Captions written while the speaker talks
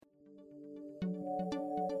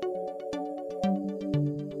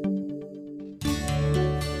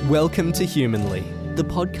Welcome to Humanly, the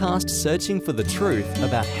podcast searching for the truth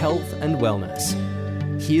about health and wellness.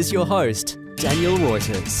 Here's your host, Daniel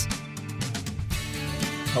Reuters.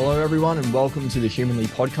 Hello, everyone, and welcome to the Humanly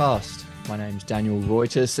podcast. My name's Daniel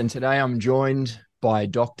Reuters, and today I'm joined by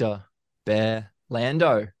Dr. Barre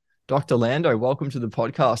Lando. Dr. Lando, welcome to the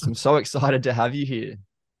podcast. I'm so excited to have you here.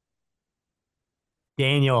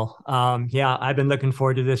 Daniel, I've been looking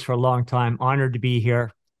forward to this for a long time. Honored to be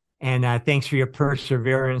here. And thanks for your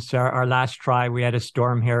perseverance. Our last try, we had a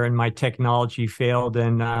storm here and my technology failed.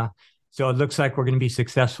 And so it looks like we're going to be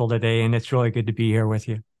successful today. And it's really good to be here with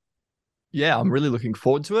you. Yeah, I'm really looking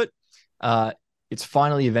forward to it. It's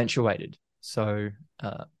finally eventuated. So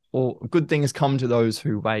all good things come to those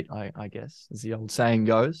who wait, I guess, as the old saying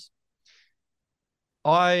goes.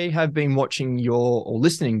 I have been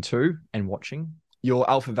listening to your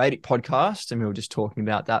Alpha Vedic podcast. And we were just talking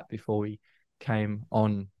about that before we came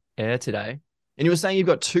on air today, and you were saying you've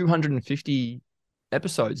got 250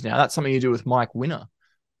 episodes now. That's something you do with Mike Winner.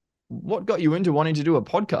 What got you into wanting to do a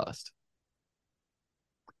podcast?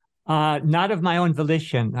 Not of my own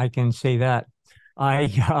volition, I can say that.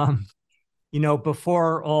 Before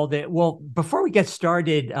we get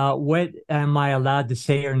started, what am I allowed to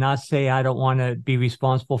say or not say? I don't want to be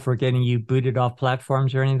responsible for getting you booted off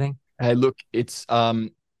platforms or anything. Hey, look, it's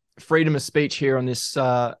freedom of speech here on this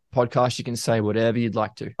podcast. You can say whatever you'd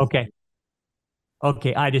like to. Okay.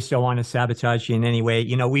 I just don't want to sabotage you in any way.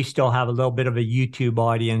 You know, we still have a little bit of a YouTube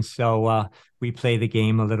audience, so we play the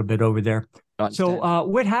game a little bit over there. So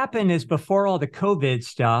what happened is before all the COVID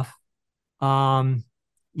stuff, I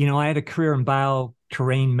had a career in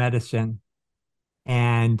Bioterrain medicine,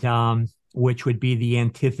 and which would be the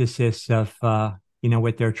antithesis of,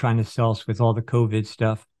 what they're trying to sell us with all the COVID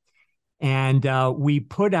stuff. And we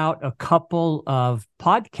put out a couple of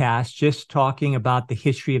podcasts just talking about the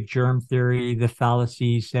history of germ theory, the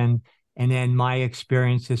fallacies, and then my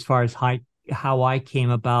experience as far as how I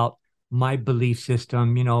came about my belief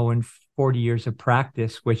system, in 40 years of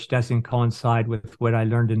practice, which doesn't coincide with what I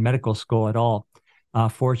learned in medical school at all.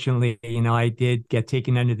 Fortunately, I did get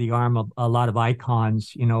taken under the arm of a lot of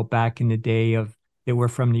icons, back in the day that were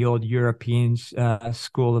from the old European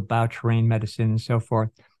school of Bioterrain medicine and so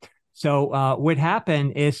forth. So what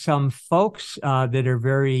happened is some folks that are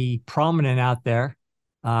very prominent out there,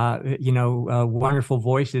 wonderful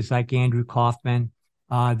voices like Andrew Kaufman,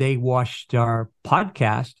 they watched our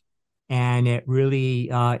podcast and it really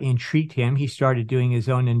intrigued him. He started doing his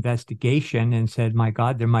own investigation and said, my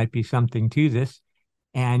God, there might be something to this.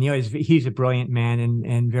 And, he's a brilliant man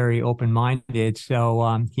and very open-minded.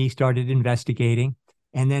 So he started investigating.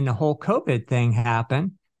 And then the whole COVID thing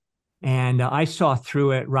happened. And I saw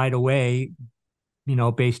through it right away,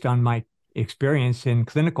 based on my experience in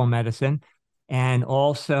clinical medicine, and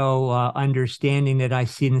also understanding that I've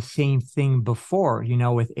seen the same thing before,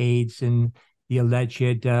 with AIDS and the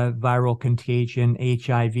alleged viral contagion,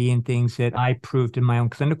 HIV, and things that I proved in my own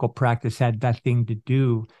clinical practice had nothing to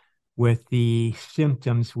do with the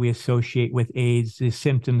symptoms we associate with AIDS, the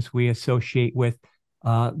symptoms we associate with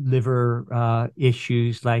liver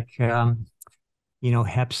issues like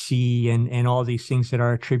Hep C and all these things that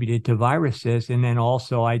are attributed to viruses. And then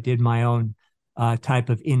also I did my own type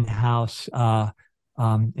of in-house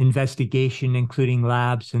investigation, including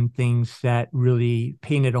labs and things that really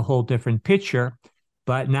painted a whole different picture.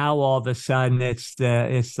 But now all of a sudden it's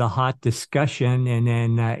the hot discussion. And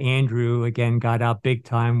then Andrew again got out big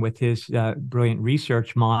time with his brilliant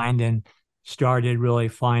research mind and started really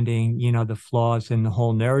finding, the flaws in the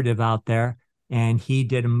whole narrative out there. And he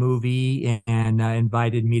did a movie and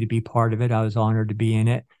invited me to be part of it. I was honored to be in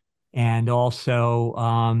it. And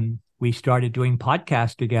also, we started doing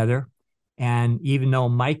podcasts together. And even though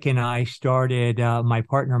Mike and I started, my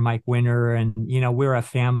partner, Mike Winner, and, we're a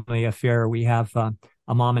family affair. We have a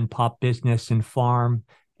mom and pop business and farm.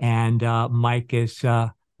 And Mike is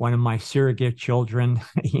one of my surrogate children.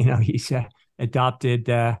 He's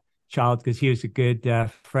adopted child because he was a good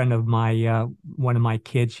friend of my one of my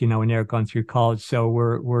kids, when they were going through college. So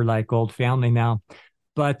we're like old family now.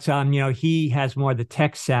 But he has more of the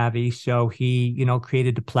tech savvy, so he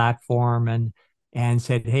created the platform and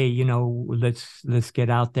said, hey, let's get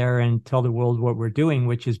out there and tell the world what we're doing,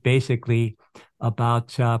 which is basically about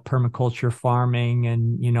permaculture farming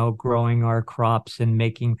and growing our crops and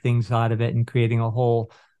making things out of it and creating a whole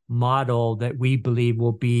model that we believe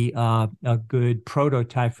will be a good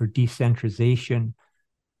prototype for decentralization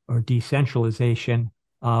of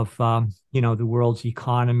the world's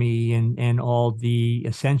economy and all the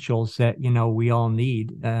essentials that we all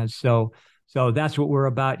need. So that's what we're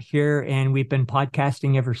about here, and we've been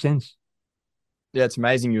podcasting ever since. Yeah, it's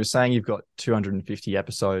amazing. You were saying you've got 250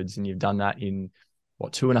 episodes and you've done that in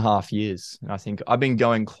what, 2.5 years. And I think I've been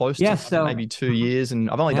going close Yeah, to maybe 2 years, and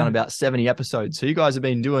I've only done yeah. about 70 episodes. So you guys have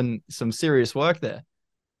been doing some serious work there.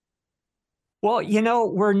 Well,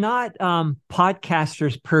 we're not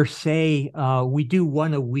podcasters per se. We do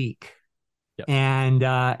one a week. Yep. And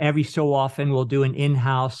every so often we'll do an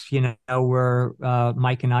in-house, where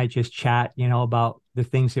Mike and I just chat, about the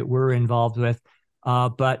things that we're involved with.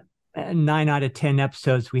 But 9 out of 10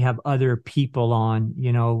 episodes, we have other people on,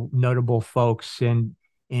 notable folks and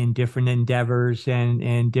in different endeavors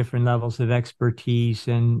and different levels of expertise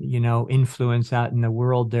and, influence out in the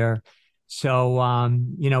world there. So,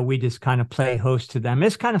 we just kind of play host to them.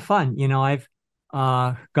 It's kind of fun. I've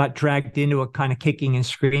got dragged into it kind of kicking and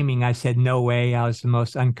screaming. I said, no way. I was the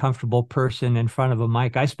most uncomfortable person in front of a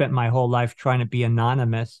mic. I spent my whole life trying to be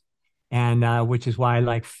anonymous, and which is why I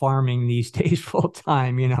like farming these days full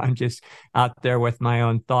time. I'm just out there with my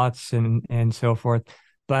own thoughts and so forth.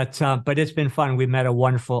 But it's been fun. We've met a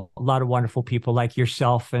lot of wonderful people like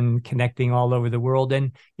yourself and connecting all over the world.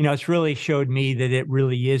 And, it's really showed me that it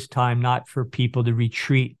really is time not for people to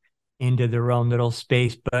retreat into their own little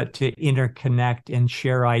space, but to interconnect and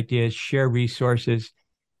share ideas, share resources,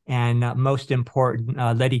 and most important,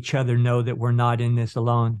 let each other know that we're not in this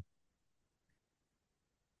alone.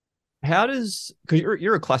 Because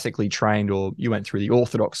you're a classically trained, or you went through the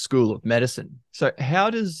orthodox school of medicine. So how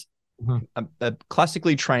does a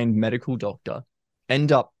classically trained medical doctor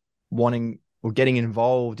end up wanting or getting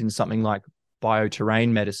involved in something like bioterrain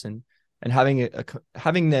medicine and having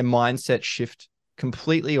their mindset shift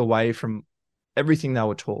completely away from everything they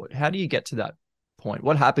were taught? How do you get to that point?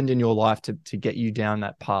 What happened in your life to get you down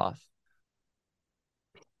that path?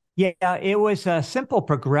 Yeah, it was a simple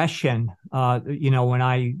progression. When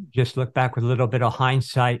I just look back with a little bit of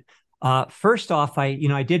hindsight, first off, I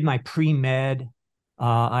did my pre-med.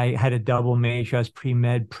 I had a double major. I was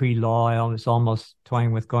pre-med, pre-law. I was almost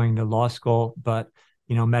toying with going to law school, but,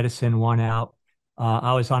 medicine won out.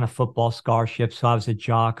 I was on a football scholarship, so I was a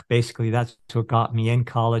jock. Basically, that's what got me in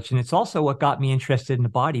college. And it's also what got me interested in the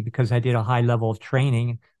body because I did a high level of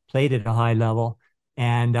training, played at a high level.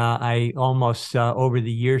 And I almost, over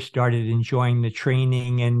the years, started enjoying the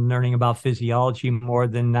training and learning about physiology more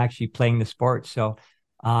than actually playing the sport. So,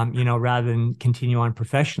 rather than continue on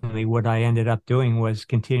professionally, what I ended up doing was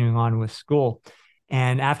continuing on with school.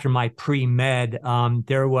 And after my pre-med,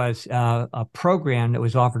 there was a program that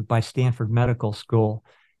was offered by Stanford Medical School.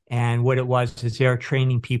 And what it was is they're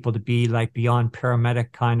training people to be like beyond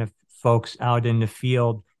paramedic kind of folks out in the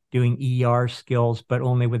field doing ER skills, but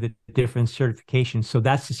only with a different certification. So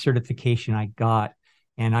that's the certification I got.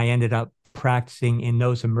 And I ended up practicing in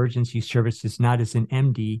those emergency services, not as an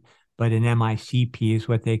MD, but an MICP is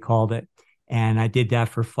what they called it. And I did that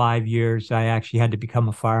for 5 years. I actually had to become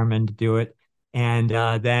a fireman to do it. And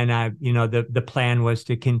then the plan was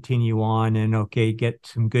to continue on and get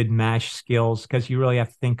some good MASH skills, because you really have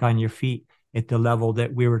to think on your feet at the level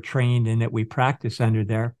that we were trained and that we practice under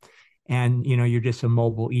there. And, you're just a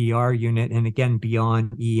mobile ER unit. And again,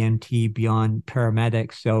 beyond EMT, beyond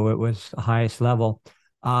paramedics. So it was the highest level.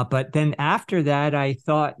 But then after that, I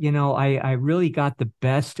thought, I really got the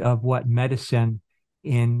best of what medicine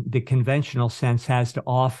in the conventional sense has to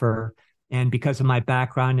offer. And because of my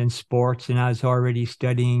background in sports, and I was already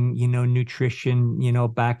studying, nutrition,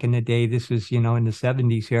 back in the day, this was, in the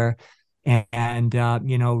 70s here. And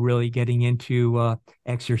really getting into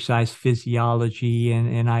exercise physiology.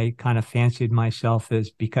 And I kind of fancied myself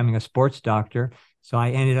as becoming a sports doctor. So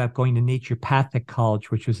I ended up going to naturopathic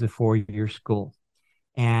college, which was the 4-year school.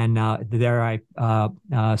 And there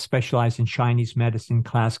I specialized in Chinese medicine,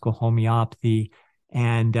 classical homeopathy.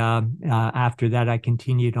 And after that, I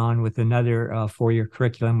continued on with another 4-year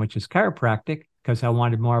curriculum, which is chiropractic, because I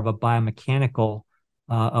wanted more of a biomechanical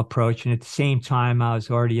approach. And at the same time, I was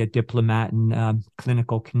already a diplomat in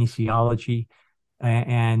clinical kinesiology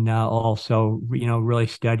and also, really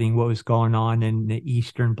studying what was going on in the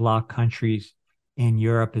Eastern Bloc countries in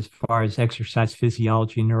Europe as far as exercise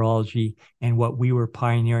physiology, neurology, and what we were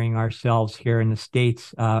pioneering ourselves here in the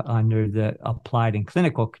States under the applied and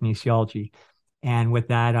clinical kinesiology. And with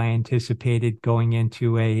that, I anticipated going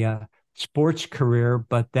into a sports career,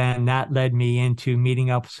 but then that led me into meeting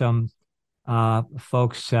up some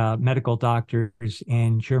folks, medical doctors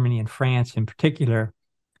in Germany and France in particular.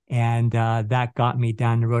 And that got me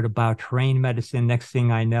down the road of bioterrain medicine. Next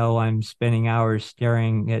thing I know, I'm spending hours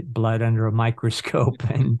staring at blood under a microscope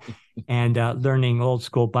and learning old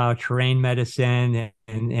school bioterrain medicine.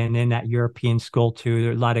 And in that European school too,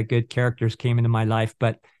 there a lot of good characters came into my life.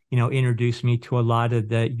 But introduced me to a lot of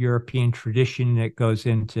the European tradition that goes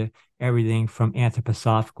into everything from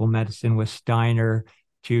anthroposophical medicine with Steiner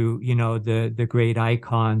to, the great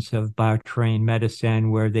icons of Bioterrain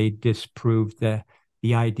medicine, where they disproved the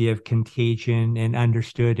idea of contagion and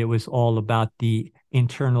understood it was all about the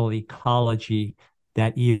internal ecology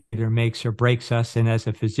that either makes or breaks us. And as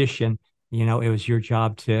a physician, it was your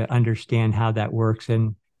job to understand how that works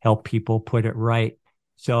and help people put it right.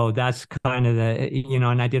 So that's kind of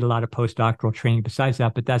and I did a lot of postdoctoral training besides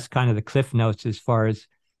that, but that's kind of the cliff notes as far as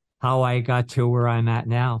how I got to where I'm at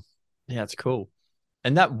now. Yeah, it's cool.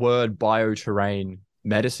 And that word bioterrain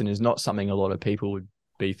medicine is not something a lot of people would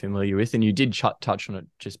be familiar with. And you did touch on it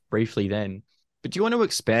just briefly then. But do you want to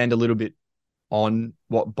expand a little bit on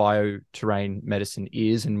what bioterrain medicine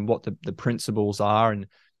is and what the principles are and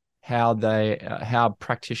how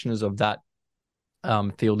practitioners of that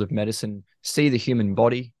field of medicine see the human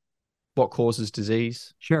body, what causes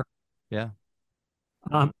disease? Sure. Yeah.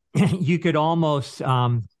 You could almost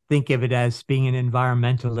think of it as being an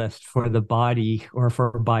environmentalist for the body or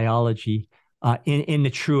for biology, in the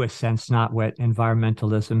truest sense, not what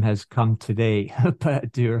environmentalism has come today,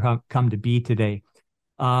 but come to be today.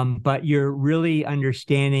 But you're really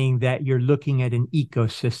understanding that you're looking at an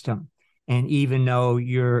ecosystem. And even though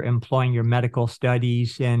you're employing your medical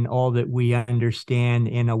studies and all that we understand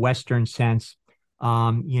in a Western sense, in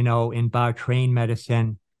bioterrain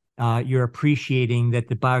medicine, you're appreciating that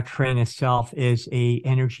the bioterrain itself is a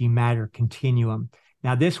energy matter continuum.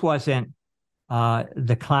 Now, this wasn't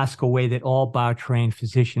the classical way that all bioterrain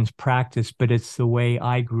physicians practice, but it's the way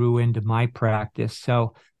I grew into my practice.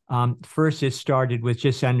 So first, it started with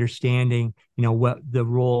just understanding, what the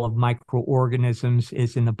role of microorganisms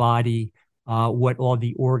is in the body, what all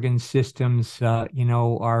the organ systems,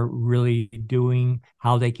 are really doing,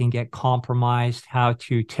 how they can get compromised, how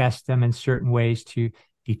to test them in certain ways to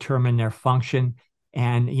determine their function.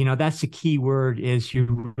 And, that's the key word is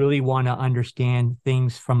you really want to understand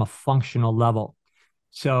things from a functional level.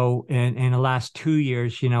 So in the last 2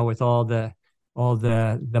 years, with all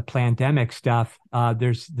the pandemic stuff,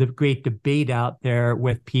 there's the great debate out there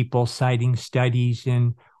with people citing studies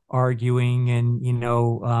and arguing and,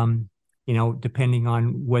 depending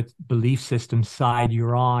on what belief system side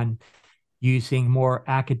you're on, using more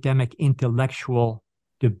academic intellectual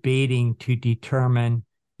debating to determine,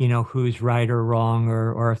 who's right or wrong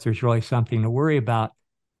or if there's really something to worry about.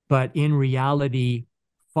 But in reality,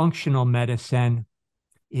 functional medicine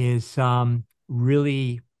is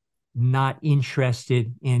really not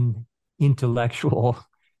interested in intellectual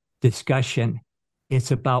discussion. It's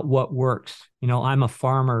about what works. I'm a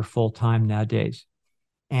farmer full time nowadays,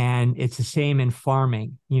 and it's the same in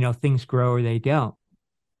farming. Things grow or they don't.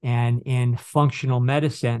 And in functional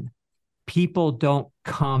medicine, people don't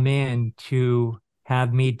come in to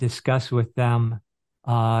have me discuss with them,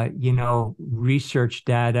 research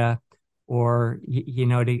data or,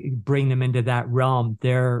 to bring them into that realm.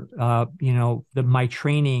 They're, my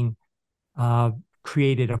training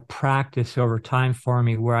created a practice over time for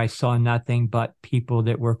me where I saw nothing but people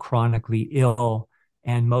that were chronically ill,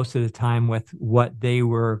 and most of the time with what they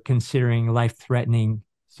were considering life-threatening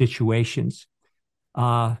situations.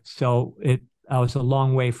 So I was a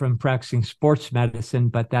long way from practicing sports medicine,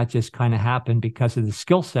 but that just kind of happened because of the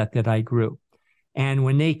skill set that I grew. And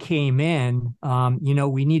when they came in,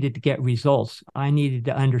 we needed to get results. I needed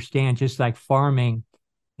to understand, just like farming,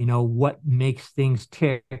 what makes things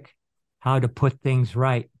tick, how to put things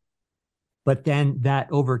right. But then that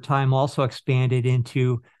over time also expanded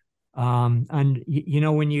into,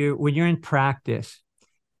 when you're in practice,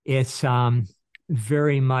 it's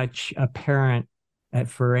very much apparent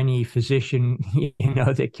for any physician,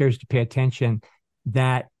 that cares to pay attention,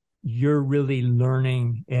 that you're really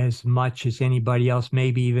learning as much as anybody else,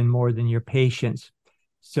 maybe even more than your patients.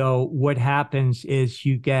 So what happens is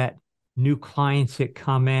you get new clients that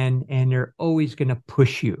come in and they're always going to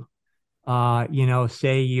push you.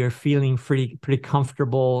 Say you're feeling pretty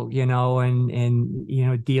comfortable,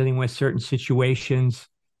 and dealing with certain situations,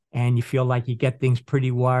 and you feel like you get things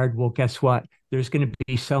pretty wired. Well, guess what? There's going to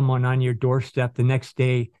be someone on your doorstep the next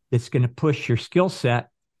day that's going to push your skill set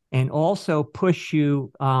and also push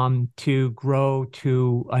you to grow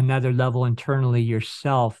to another level internally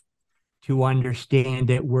yourself, to understand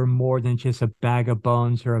that we're more than just a bag of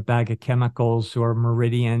bones or a bag of chemicals or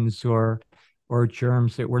meridians or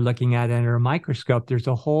germs that we're looking at under a microscope. There's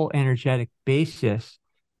a whole energetic basis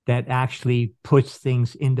that actually puts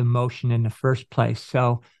things into motion in the first place.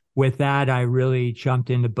 So with that, I really jumped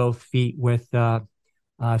into both feet with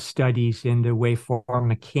studies into waveform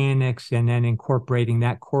mechanics, and then incorporating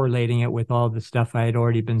that, correlating it with all the stuff I had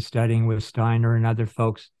already been studying with Steiner and other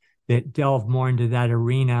folks that delve more into that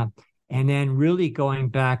arena. And then really going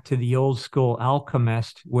back to the old school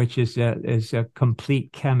alchemist, which is a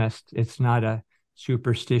complete chemist. It's not a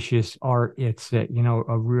superstitious art. It's a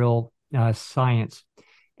real science.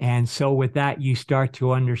 And so with that, you start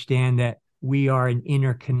to understand that we are an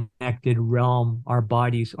interconnected realm. Our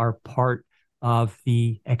bodies are part of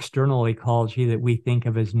the external ecology that we think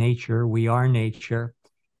of as nature. We are nature.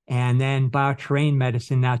 And then bioterrain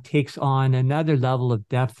medicine now takes on another level of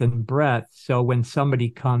depth and breadth. So when somebody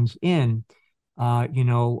comes in,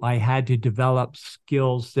 I had to develop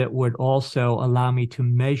skills that would also allow me to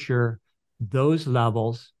measure those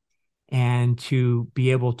levels and to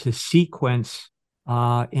be able to sequence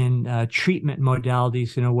in treatment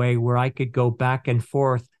modalities in a way where I could go back and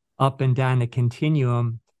forth up and down the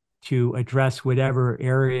continuum to address whatever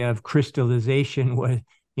area of crystallization was,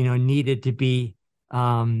 needed to be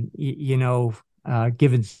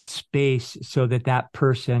given space so that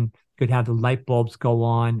person could have the light bulbs go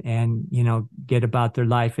on and, get about their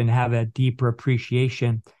life and have a deeper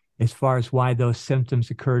appreciation as far as why those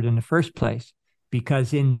symptoms occurred in the first place.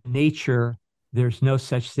 Because in nature, there's no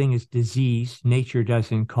such thing as disease. Nature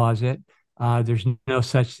doesn't cause it. There's no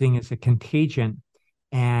such thing as a contagion.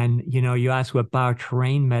 And, you ask what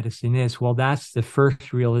bioterrain medicine is. Well, that's the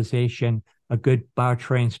first realization a good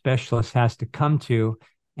bioterrain specialist has to come to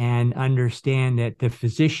and understand that the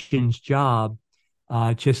physician's job,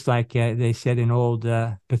 just like they said in old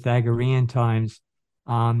Pythagorean times,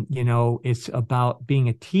 it's about being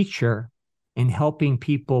a teacher and helping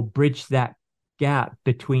people bridge that gap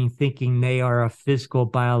between thinking they are a physical,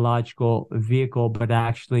 biological vehicle, but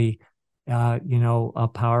actually, a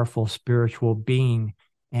powerful spiritual being.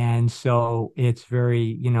 And so it's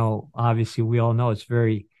very, obviously we all know it's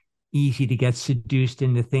very easy to get seduced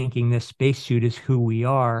into thinking this spacesuit is who we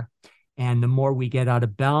are. And the more we get out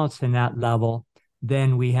of balance in that level,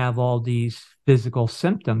 then we have all these physical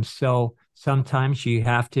symptoms. So sometimes you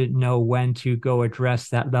have to know when to go address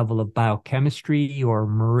that level of biochemistry or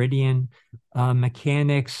meridian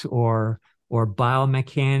mechanics or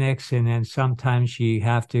biomechanics. And then sometimes you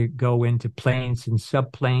have to go into planes and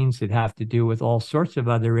subplanes that have to do with all sorts of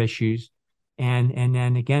other issues. And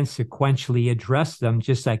then again, sequentially address them,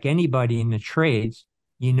 just like anybody in the trades.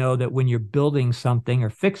 That when you're building something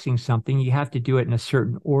or fixing something, you have to do it in a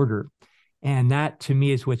certain order. And that, to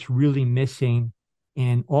me, is what's really missing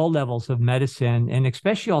in all levels of medicine, and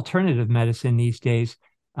especially alternative medicine these days.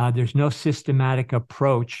 There's no systematic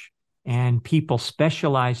approach, and people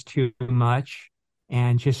specialize too much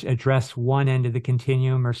and just address one end of the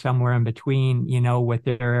continuum or somewhere in between, with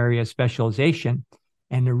their area of specialization.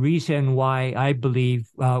 And the reason why I believe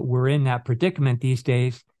we're in that predicament these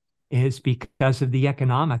days is because of the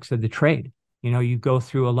economics of the trade. You go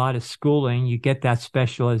through a lot of schooling, you get that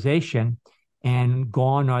specialization, and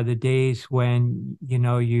gone are the days when,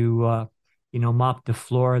 you mopped the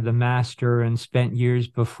floor of the master and spent years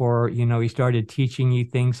before, he started teaching you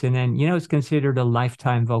things. And then, it's considered a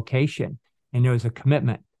lifetime vocation and there was a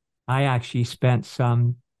commitment. I actually spent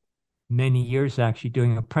many years actually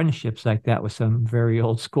doing apprenticeships like that with some very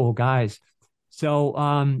old school guys. So,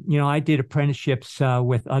 I did apprenticeships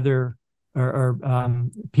with other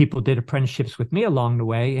people did apprenticeships with me along the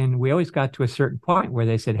way. And we always got to a certain point where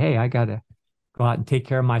they said, hey, I got to go out and take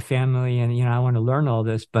care of my family. And, I want to learn all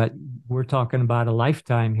this, but we're talking about a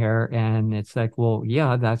lifetime here. And it's like, well,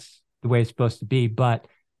 yeah, that's the way it's supposed to be. But,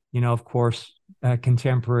 of course,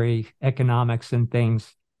 contemporary economics and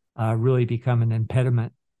things really become an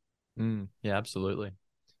impediment. Yeah, absolutely.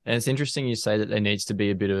 And it's interesting you say that there needs to be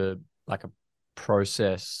a bit of like a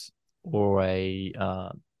process or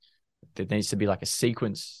there needs to be like a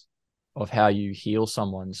sequence of how you heal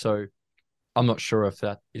someone. So I'm not sure if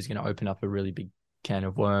that is going to open up a really big can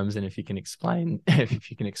of worms, and if you can explain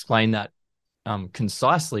that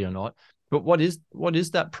concisely or not. But what is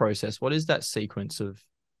that process? What is that sequence of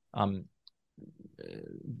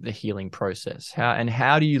the healing process?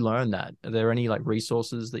 How do you learn that? Are there any like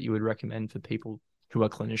resources that you would recommend for people who are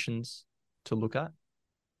clinicians to look at?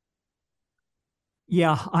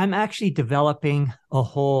 Yeah, I'm actually developing a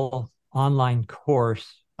whole online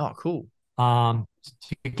course. Oh, cool. To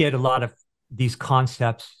get a lot of these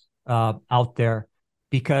concepts out there,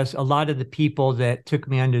 because a lot of the people that took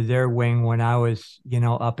me under their wing when I was,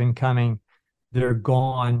 up and coming, they're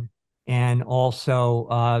gone. And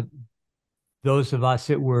also those of us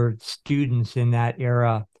that were students in that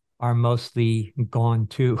era are mostly gone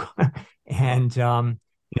too. And,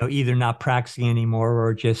 either not practicing anymore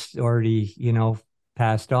or just already,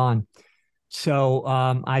 passed on. So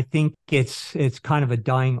I think it's kind of a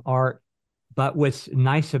dying art. But what's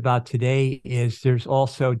nice about today is there's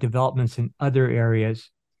also developments in other areas.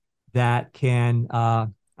 that can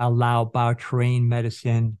allow bioterrain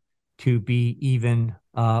medicine to be even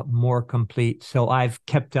more complete. So I've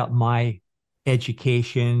kept up my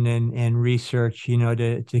education and research,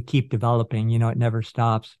 to keep developing. It never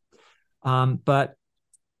stops. But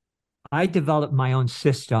I developed my own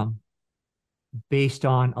system based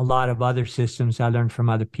on a lot of other systems I learned from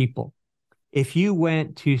other people. If you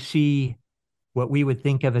went to see what we would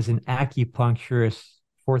think of as an acupuncturist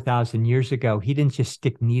 4,000 years ago, he didn't just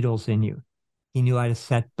stick needles in you. He knew how to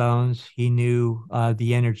set bones. He knew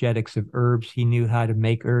the energetics of herbs. He knew how to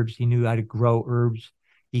make herbs. He knew how to grow herbs.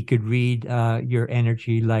 He could read your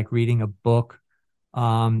energy like reading a book.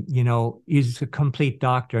 He's a complete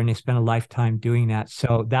doctor, and he spent a lifetime doing that.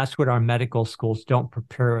 So that's what our medical schools don't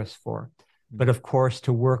prepare us for. But of course,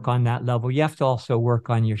 to work on that level, you have to also work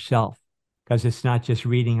on yourself, because it's not just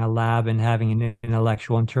reading a lab and having an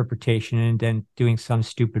intellectual interpretation and then doing some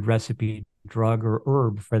stupid recipe, drug, or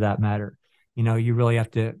herb for that matter. You really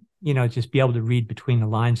have to, just be able to read between the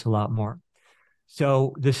lines a lot more.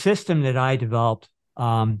 So the system that I developed,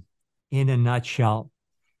 in a nutshell,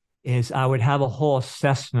 is I would have a whole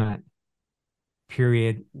assessment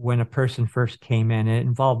period when a person first came in. It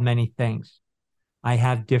involved many things. I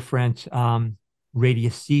have different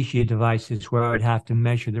radiesthesia devices where I would have to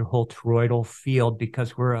measure their whole toroidal field,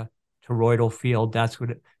 because we're a toroidal field. That's what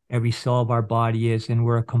every cell of our body is, and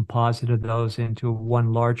we're a composite of those into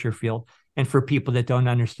one larger field. And for people that don't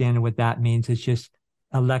understand what that means, it's just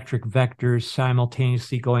electric vectors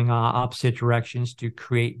simultaneously going on opposite directions to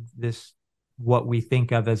create this, what we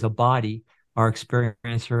think of as a body, our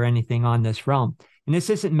experience, or anything on this realm. And this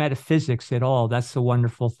isn't metaphysics at all. That's the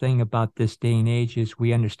wonderful thing about this day and age, is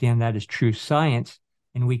we understand that as true science,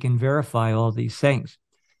 and we can verify all these things.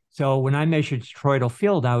 So when I measured toroidal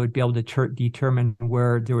field, I would be able to determine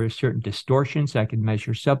where there were certain distortions. I could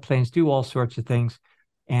measure subplanes, do all sorts of things,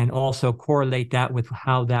 and also correlate that with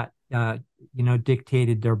how that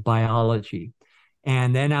dictated their biology.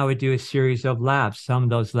 And then I would do a series of labs. Some of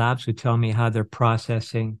those labs would tell me how they're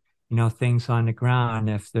processing, things on the ground,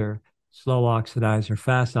 if they're slow oxidizer,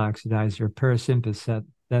 fast oxidizer,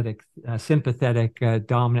 parasympathetic, sympathetic,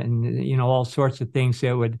 dominant, and, all sorts of things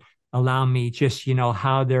that would allow me just,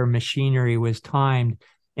 how their machinery was timed.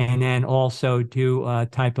 And then also do a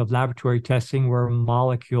type of laboratory testing where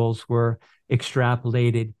molecules were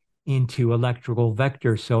extrapolated into electrical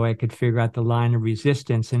vectors, so I could figure out the line of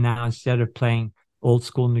resistance. And now, instead of playing old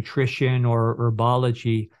school nutrition or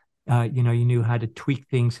herbology, you knew how to tweak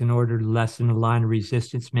things in order to lessen the line of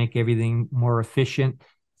resistance, make everything more efficient.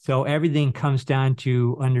 So everything comes down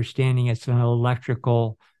to understanding it's an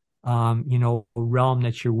electrical, realm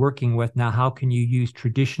that you're working with. Now, how can you use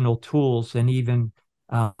traditional tools and even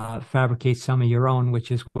fabricate some of your own,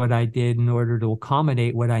 which is what I did in order to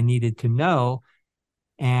accommodate what I needed to know,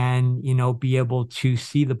 and, be able to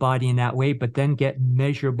see the body in that way, but then get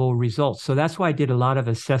measurable results. So that's why I did a lot of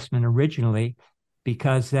assessment originally,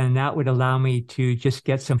 because then that would allow me to just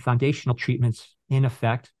get some foundational treatments in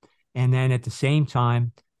effect. And then at the same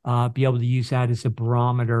time, be able to use that as a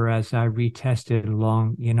barometer as I retest it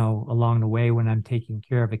along the way when I'm taking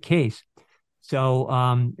care of a case. So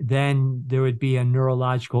then there would be a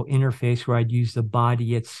neurological interface where I'd use the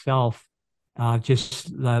body itself,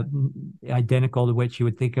 just identical to what you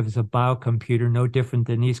would think of as a biocomputer, no different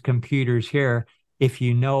than these computers here. If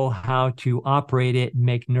you know how to operate it and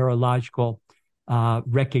make neurological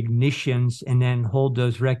recognitions and then hold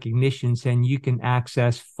those recognitions, and you can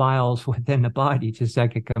access files within the body just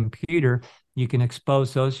like a computer. You can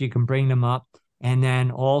expose those, you can bring them up, and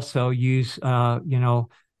then also use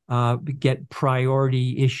get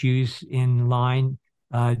priority issues in line,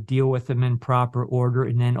 deal with them in proper order,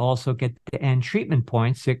 and then also get the end treatment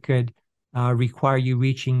points that could require you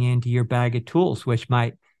reaching into your bag of tools, which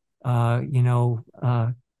might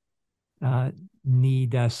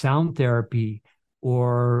need sound therapy,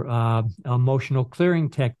 or emotional clearing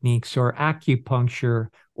techniques, or acupuncture,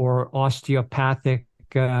 or osteopathic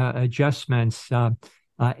adjustments,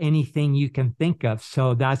 anything you can think of.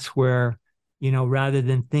 So that's where, rather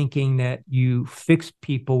than thinking that you fix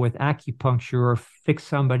people with acupuncture or fix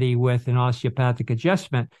somebody with an osteopathic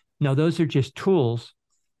adjustment, no, those are just tools.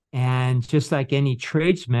 And just like any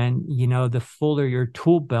tradesman, the fuller your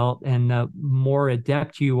tool belt and the more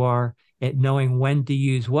adept you are at knowing when to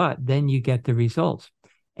use what, then you get the results.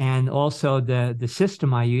 And also the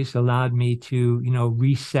system I used allowed me to,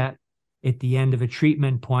 reset at the end of a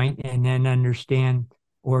treatment point and then understand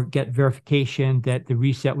or get verification that the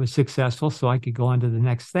reset was successful so I could go on to the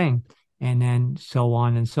next thing, and then so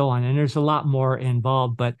on and so on. And there's a lot more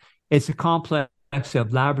involved, but it's a complex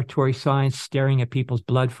of laboratory science, staring at people's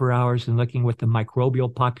blood for hours and looking what the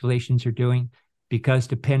microbial populations are doing, because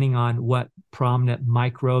depending on what prominent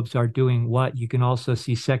microbes are doing what, you can also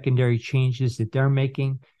see secondary changes that they're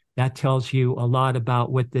making. That tells you a lot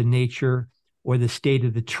about what the nature or the state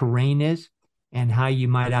of the terrain is and how you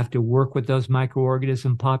might have to work with those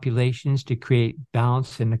microorganism populations to create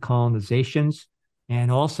balance in the colonizations,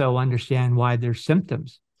 and also understand why there's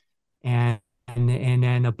symptoms. And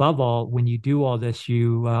then above all, when you do all this,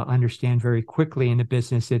 you understand very quickly in the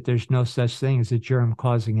business that there's no such thing as a germ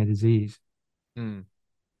causing a disease. Mm.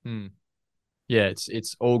 Mm. Yeah,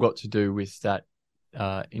 it's all got to do with that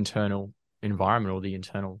internal environment or the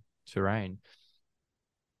internal terrain.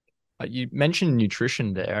 You mentioned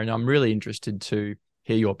nutrition there, and I'm really interested to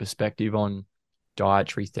hear your perspective on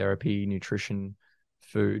dietary therapy, nutrition,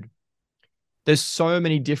 food. There's so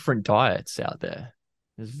many different diets out there.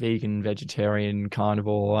 There's vegan, vegetarian,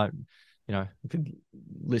 carnivore. I could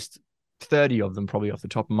list 30 of them probably off the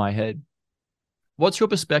top of my head. What's your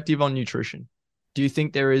perspective on nutrition? Do you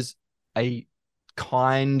think there is a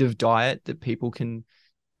kind of diet that people can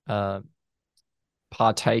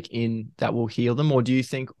partake in that will heal them? Or do you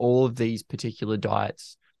think all of these particular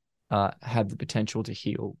diets have the potential to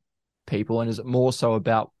heal people? And is it more so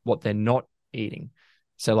about what they're not eating?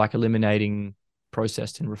 So like eliminating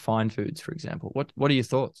processed and refined foods, for example. What are your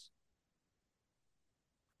thoughts?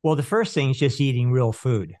 Well, the first thing is just eating real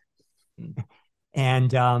food.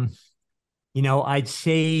 And, I'd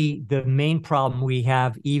say the main problem we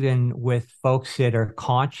have, even with folks that are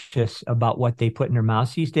conscious about what they put in their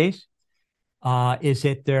mouths these days, is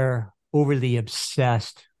that they're overly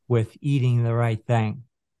obsessed with eating the right thing.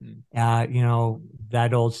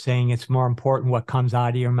 That old saying, it's more important what comes out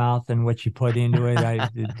of your mouth than what you put into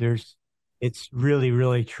it. It's really,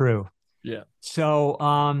 really true. Yeah. So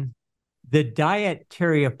the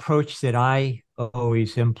dietary approach that I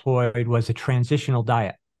always employed was a transitional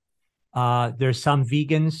diet. There's some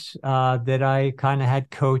vegans that I kind of had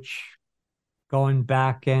coach going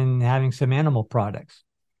back and having some animal products.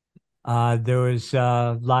 There was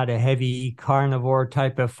a lot of heavy carnivore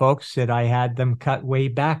type of folks that I had them cut way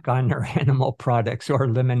back on their animal products or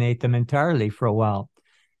eliminate them entirely for a while.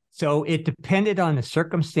 So it depended on the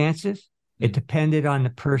circumstances. It depended on the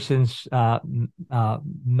person's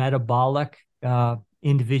metabolic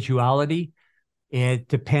individuality. It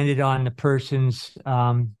depended on the person's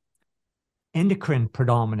endocrine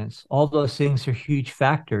predominance. All those things are huge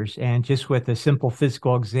factors. And just with a simple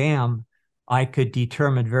physical exam, I could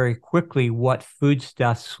determine very quickly what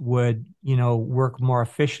foodstuffs would, work more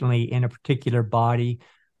efficiently in a particular body,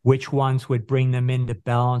 which ones would bring them into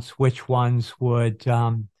balance, which ones would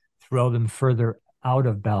throw them further out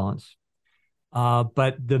of balance.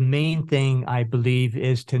 But the main thing, I believe,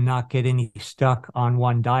 is to not get any stuck on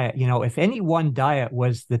one diet. If any one diet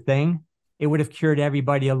was the thing, it would have cured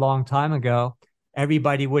everybody a long time ago.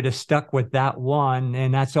 Everybody would have stuck with that one,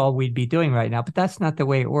 and that's all we'd be doing right now. But that's not the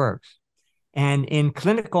way it works. And in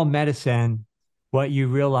clinical medicine, what you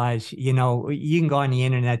realize, you can go on the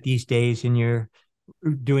internet these days and you're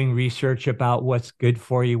doing research about what's good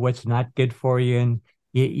for you, what's not good for you. And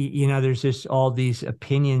there's just all these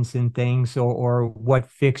opinions and things, or what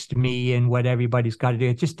fixed me and what everybody's got to do.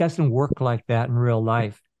 It just doesn't work like that in real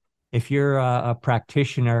life. If you're a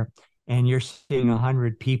practitioner and you're seeing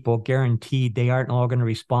 100 people, guaranteed they aren't all going to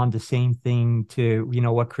respond the same thing to,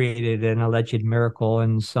 what created an alleged miracle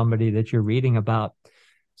in somebody that you're reading about.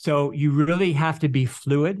 So you really have to be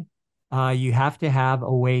fluid. You have to have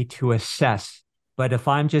a way to assess. But if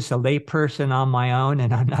I'm just a layperson on my own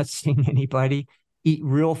and I'm not seeing anybody, eat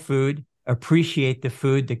real food, appreciate the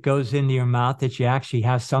food that goes into your mouth, that you actually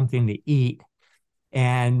have something to eat,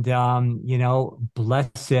 and,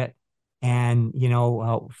 bless it. And,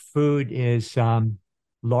 food is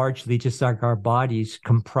largely, just like our bodies,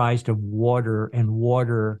 comprised of water, and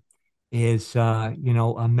water is, a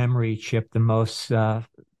memory chip, the most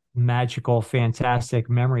magical, fantastic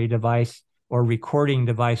memory device or recording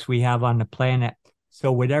device we have on the planet.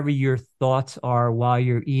 So whatever your thoughts are while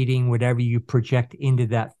you're eating, whatever you project into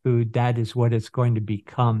that food, that is what it's going to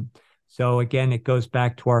become. So again, it goes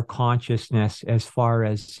back to our consciousness as far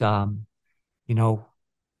as,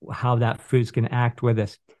 how that food's going to act with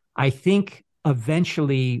us. I think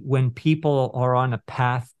eventually when people are on a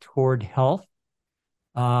path toward health,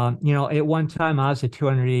 at one time I was a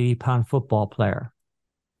 280-pound football player.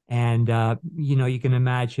 And, you can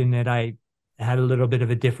imagine that I had a little bit of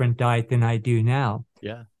a different diet than I do now.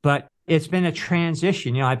 Yeah. But it's been a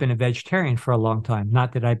transition. I've been a vegetarian for a long time.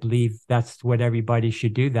 Not that I believe that's what everybody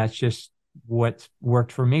should do. That's just what's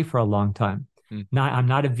worked for me for a long time. I'm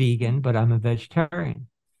not a vegan, but I'm a vegetarian.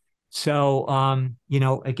 So,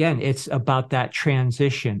 again, it's about that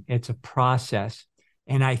transition. It's a process.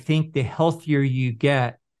 And I think the healthier you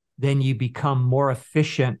get, then you become more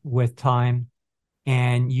efficient with time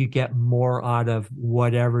and you get more out of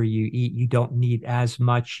whatever you eat. You don't need as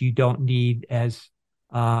much. You don't need as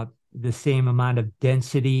the same amount of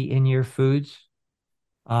density in your foods.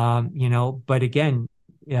 But again,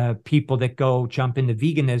 people that go jump into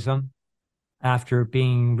veganism after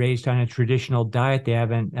being raised on a traditional diet, they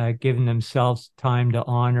haven't given themselves time to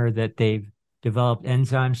honor that they've developed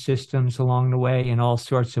enzyme systems along the way and all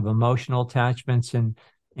sorts of emotional attachments and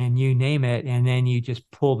you name it. And then you just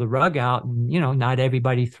pull the rug out and, not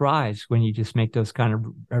everybody thrives when you just make those kind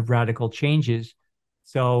of radical changes.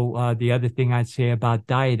 So the other thing I'd say about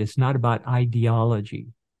diet is not about ideology,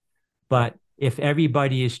 but if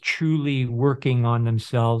everybody is truly working on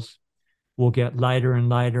themselves, we'll get lighter and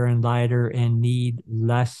lighter and lighter and need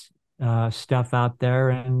less stuff out there.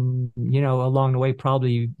 And, along the way,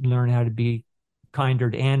 probably learn how to be kinder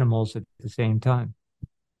to animals at the same time.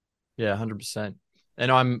 Yeah, 100%.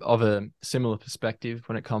 And I'm of a similar perspective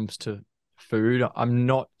when it comes to food. I'm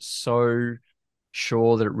not so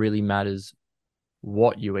sure that it really matters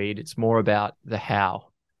what you eat. It's more about the how.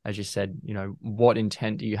 As you said, what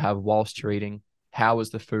intent do you have whilst you're eating? How was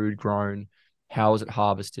the food grown? How was it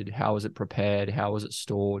harvested? How was it prepared? How was it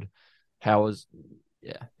stored?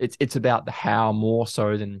 It's about the how more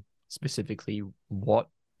so than specifically what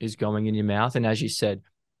is going in your mouth. And as you said,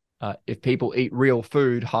 if people eat real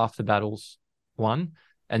food, half the battle's won.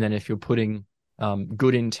 And then if you're putting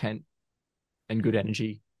good intent and good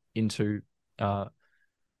energy into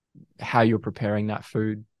how you're preparing that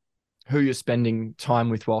food, who you're spending time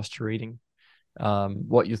with whilst you're eating,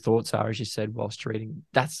 what your thoughts are, as you said, whilst you're eating,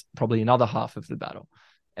 that's probably another half of the battle.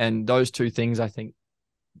 And those two things, I think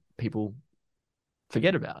people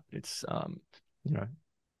forget about. It's,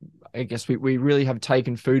 I guess we really have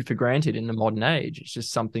taken food for granted in the modern age. It's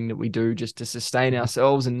just something that we do just to sustain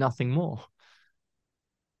ourselves and nothing more.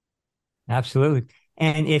 Absolutely.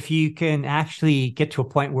 And if you can actually get to a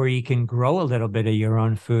point where you can grow a little bit of your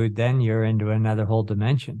own food, then you're into another whole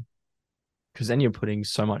dimension. Because then you're putting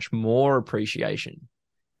so much more appreciation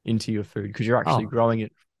into your food because you're actually growing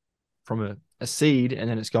it from a seed and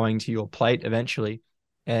then it's going to your plate eventually.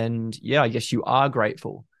 And yeah, I guess you are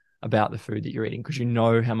grateful about the food that you're eating because you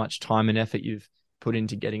know how much time and effort you've put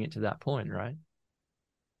into getting it to that point, right?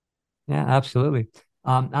 Yeah, absolutely.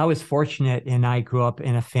 I was fortunate and I grew up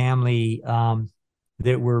in a family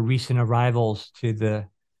that were recent arrivals to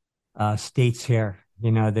the States here.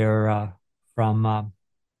 They're from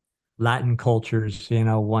Latin cultures,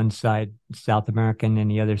 one side South American and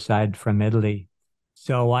the other side from Italy.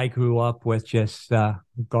 So I grew up with just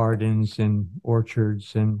gardens and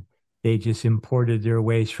orchards, and they just imported their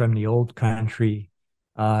ways from the old country,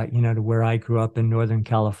 to where I grew up in Northern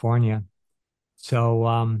California.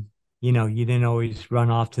 So, you didn't always run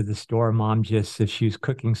off to the store. Mom just, if she was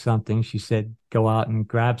cooking something, she said, go out and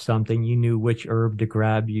grab something. You knew which herb to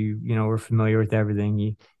grab. You were familiar with everything.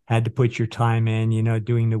 You had to put your time in,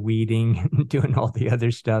 doing the weeding and doing all the other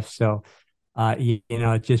stuff. So,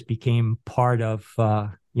 it just became part of,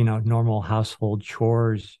 normal household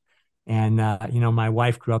chores. And, my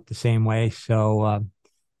wife grew up the same way. So,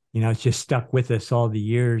 it's just stuck with us all the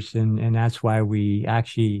years. And that's why we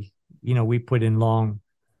actually, we put in long,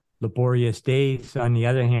 laborious days. On the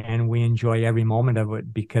other hand, we enjoy every moment of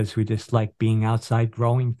it because we just like being outside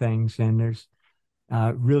growing things. And there's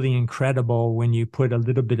really incredible when you put a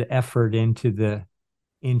little bit of effort into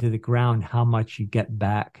the ground, how much you get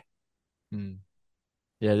back. Mm.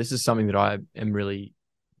 Yeah, this is something that I am really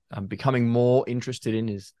becoming more interested in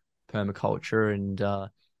is permaculture. And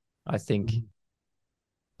I think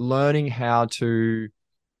learning how to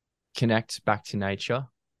connect back to nature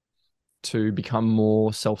to become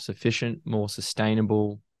more self-sufficient, more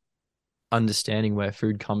sustainable, understanding where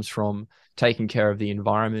food comes from, taking care of the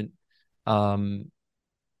environment, getting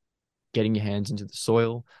your hands into the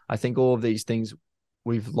soil. I think all of these things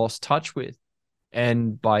we've lost touch with.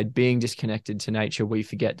 And by being disconnected to nature, we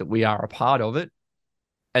forget that we are a part of it.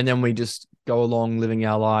 And then we just go along living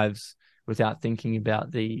our lives without thinking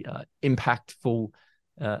about the impactful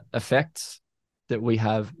effects that we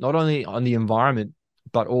have, not only on the environment,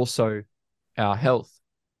 but also our health.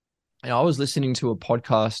 And I was listening to a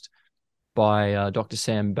podcast by Dr.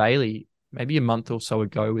 Sam Bailey maybe a month or so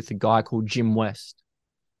ago with a guy called Jim West.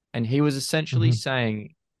 And he was essentially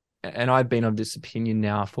saying, and I've been of this opinion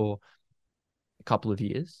now for a couple of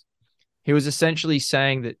years, he was essentially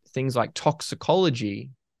saying that things like toxicology,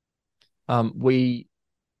 have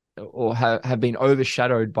been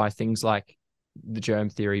overshadowed by things like the germ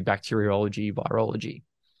theory, bacteriology, virology.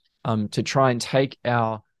 to try and take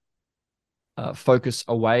our focus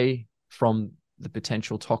away from the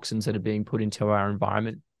potential toxins that are being put into our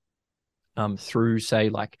environment through, say,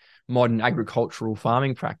 like modern agricultural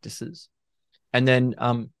farming practices, and then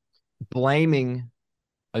blaming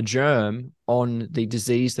a germ on the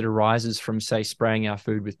disease that arises from, say, spraying our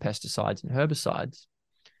food with pesticides and herbicides.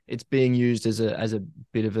 It's being used as a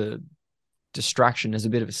bit of a distraction, as a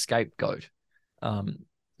bit of a scapegoat,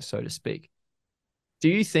 so to speak. Do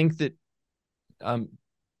you think that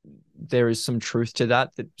there is some truth to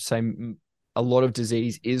that say a lot of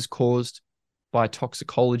disease is caused by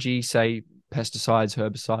toxicology, say pesticides,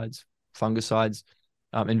 herbicides, fungicides,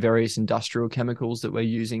 and various industrial chemicals that we're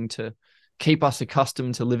using to keep us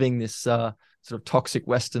accustomed to living this sort of toxic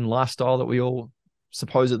Western lifestyle that we all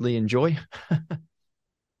supposedly enjoy?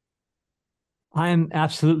 I'm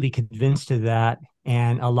absolutely convinced of that.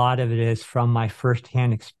 And a lot of it is from my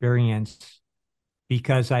firsthand experience,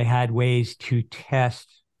 because I had ways to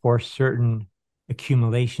test for certain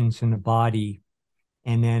accumulations in the body,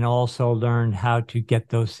 and then also learned how to get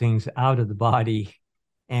those things out of the body.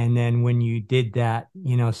 And then when you did that,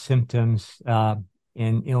 symptoms and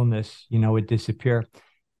illness, would disappear.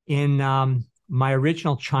 In my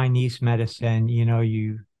original Chinese medicine,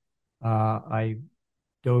 I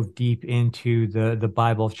dove deep into the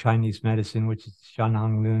Bible of Chinese medicine, which is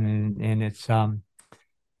Shanhang Lun, and it's a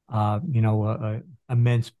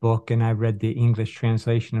immense book, and I read the English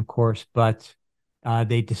translation, of course, but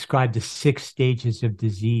they described the 6 stages of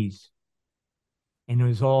disease, and it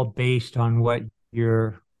was all based on what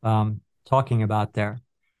you're talking about there.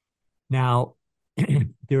 Now,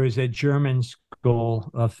 there was a German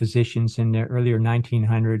school of physicians in the earlier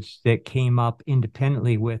 1900s that came up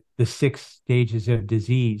independently with the 6 stages of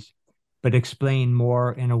disease, but explained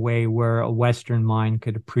more in a way where a Western mind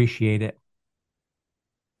could appreciate it.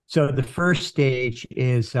 So the first stage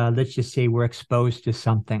is, let's just say we're exposed to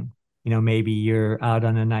something. Maybe you're out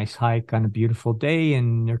on a nice hike on a beautiful day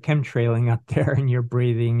and you're chemtrailing up there and you're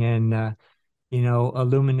breathing in,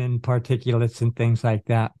 aluminum particulates and things like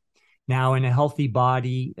that. Now, in a healthy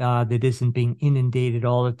body that isn't being inundated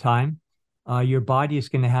all the time, your body is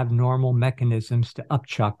going to have normal mechanisms to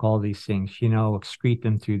upchuck all these things, excrete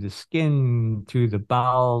them through the skin, through the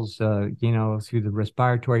bowels, through the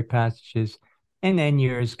respiratory passages, and then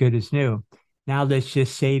you're as good as new. Now, let's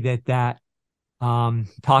just say that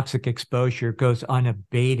toxic exposure goes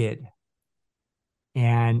unabated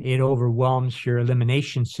and it overwhelms your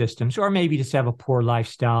elimination systems, or maybe just have a poor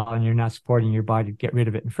lifestyle and you're not supporting your body to get rid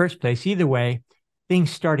of it in the first place. Either way, things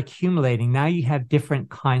start accumulating. Now you have different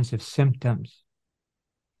kinds of symptoms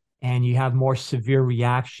and you have more severe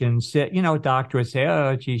reactions that, a doctor would say,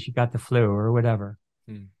 oh, geez, you got the flu or whatever.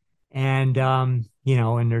 And,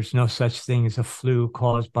 and there's no such thing as a flu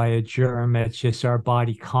caused by a germ. It's just our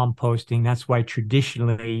body composting. That's why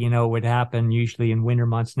traditionally, it would happen usually in winter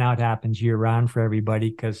months. Now it happens year round for everybody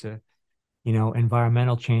because of,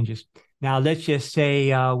 environmental changes. Now, let's just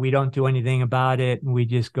say we don't do anything about it and we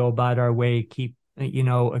just go about our way, keep,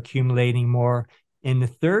 accumulating more. In the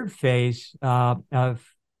third phase of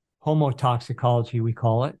homotoxicology, we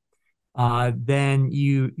call it, then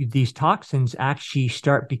these toxins actually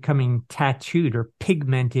start becoming tattooed or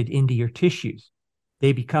pigmented into your tissues.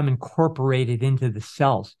 They become incorporated into the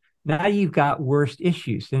cells. Now you've got worse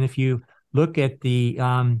issues. And if you look at the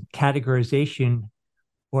categorization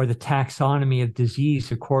or the taxonomy of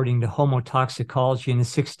disease according to homotoxicology and the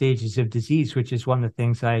 6 stages of disease, which is one of the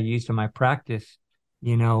things I used in my practice,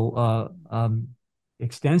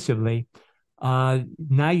 extensively,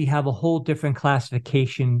 now you have a whole different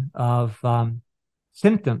classification of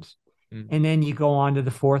symptoms. And then you go on to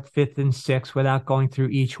the 4th, 5th, and 6th without going through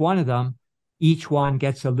each one of them. Each one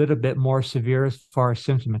gets a little bit more severe as far as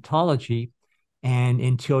symptomatology, and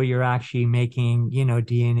until you're actually making,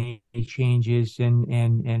 DNA changes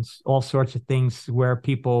and all sorts of things where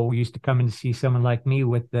people used to come in to see someone like me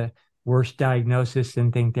with the worst diagnosis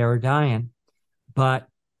and think they were dying. But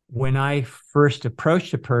when I first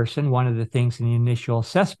approached a person, one of the things in the initial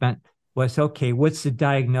assessment was, okay, what's the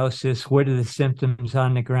diagnosis? What are the symptoms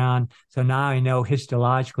on the ground? So now I know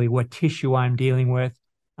histologically what tissue I'm dealing with.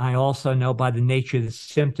 I also know by the nature of the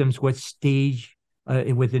symptoms, what stage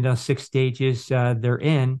within those 6 stages they're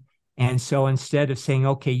in. And so instead of saying,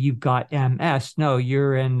 okay, you've got MS, no,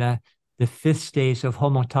 you're in the 5th stage of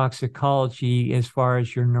homotoxicology as far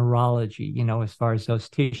as your neurology, as far as those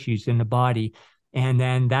tissues in the body. And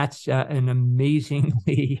then that's an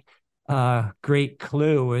amazingly great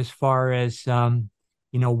clue as far as,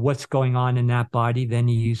 what's going on in that body. Then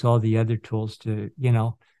you use all the other tools to,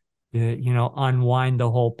 unwind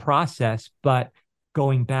the whole process. But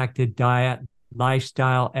going back to diet,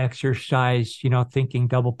 lifestyle, exercise, thinking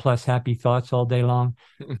double plus happy thoughts all day long.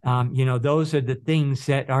 Those are the things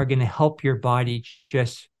that are going to help your body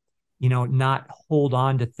just, not hold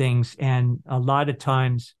on to things. And a lot of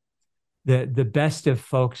times the best of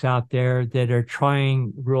folks out there that are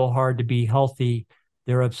trying real hard to be healthy,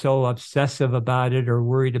 they're so obsessive about it or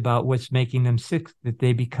worried about what's making them sick that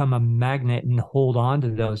they become a magnet and hold on to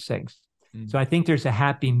those things. So I think there's a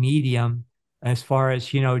happy medium as far as,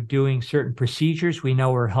 doing certain procedures we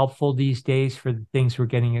know are helpful these days for the things we're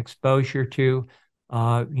getting exposure to,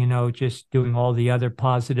 just doing all the other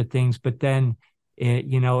positive things, but then,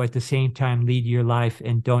 at the same time, lead your life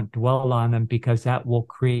and don't dwell on them, because that will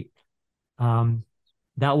create,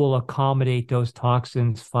 that will accommodate those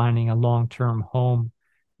toxins finding a long-term home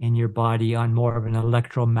in your body on more of an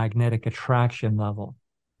electromagnetic attraction level.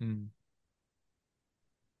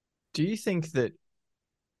 Do you think that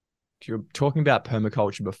you're talking about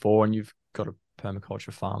permaculture before, and you've got a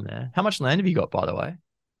permaculture farm there? How much land have you got, by the way?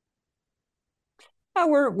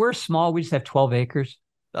 We're small. We just have 12 acres.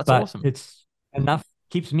 That's awesome. It's enough.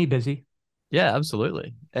 Keeps me busy. Yeah,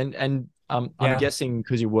 absolutely. And I'm guessing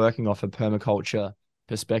because you're working off a permaculture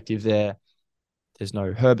perspective there, there's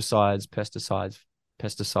no herbicides, pesticides,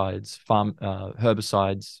 farm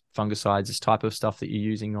herbicides, fungicides, this type of stuff that you're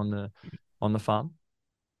using on the farm?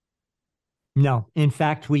 No. In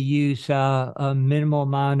fact, we use a minimal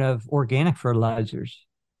amount of organic fertilizers,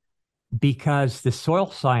 because the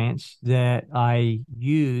soil science that I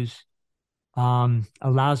use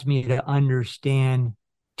allows me to understand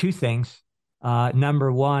two things.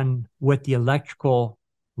 Number one, what the electrical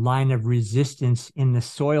line of resistance in the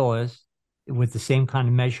soil is, with the same kind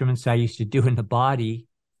of measurements I used to do in the body.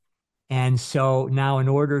 And so now, in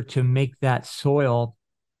order to make that soil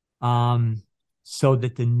so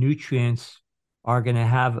that the nutrients are going to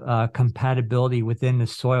have compatibility within the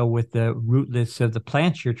soil with the rootlets of the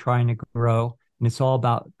plants you're trying to grow, and it's all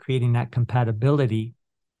about creating that compatibility.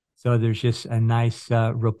 So there's just a nice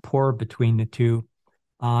rapport between the two.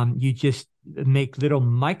 You just make little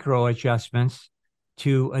micro adjustments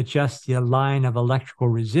to adjust the line of electrical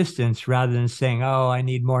resistance, rather than saying, oh, I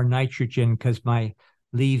need more nitrogen because my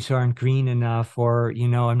leaves aren't green enough, or,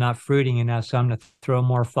 I'm not fruiting enough, so I'm going to throw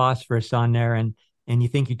more phosphorus on there. And you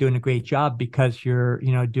think you're doing a great job because you're,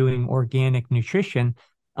 doing organic nutrition.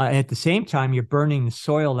 At the same time, you're burning the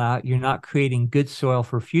soil out. You're not creating good soil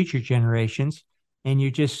for future generations. And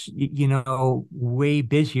you're just, way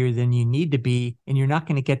busier than you need to be, and you're not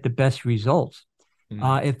going to get the best results.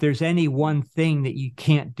 If there's any one thing that you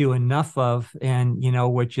can't do enough of, and,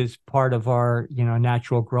 which is part of our,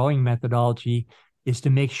 natural growing methodology, is to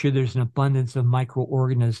make sure there's an abundance of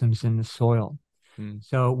microorganisms in the soil.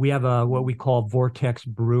 So we have what we call vortex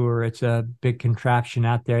brewer. It's a big contraption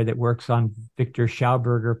out there that works on Victor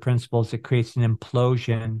Schauberger principles that creates an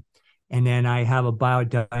implosion. And then I have a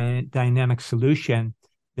biodynamic solution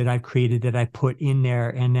that I've created that I put in there,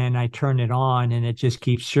 and then I turn it on, and it just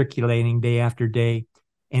keeps circulating day after day.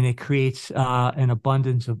 And it creates an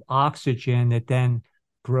abundance of oxygen that then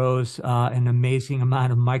grows an amazing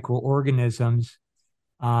amount of microorganisms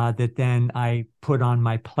that then I put on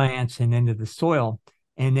my plants and into the soil.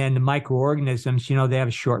 And then the microorganisms, they have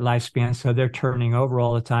a short lifespan, so they're turning over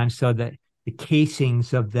all the time, so that the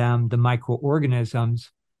casings of them, the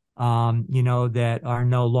microorganisms, that are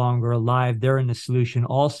no longer alive, they're in the solution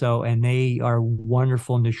also, and they are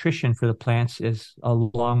wonderful nutrition for the plants,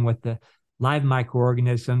 along with the live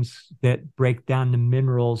microorganisms that break down the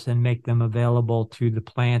minerals and make them available to the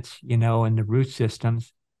plants, and the root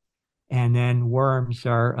systems. And then worms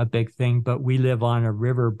are a big thing, but we live on a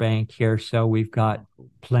river bank here, so we've got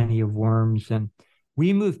plenty of worms. And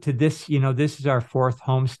we moved to this, this is our fourth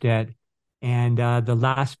homestead. And the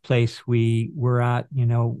last place we were at,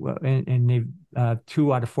 and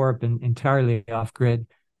 2 out of 4 have been entirely off grid.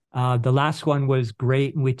 The last one was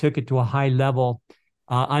great, and we took it to a high level.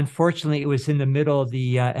 Unfortunately, it was in the middle of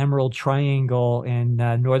the Emerald Triangle in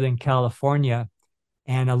Northern California.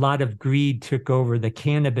 And a lot of greed took over the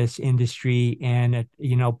cannabis industry, and it,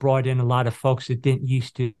 brought in a lot of folks that didn't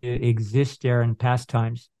used to exist there in past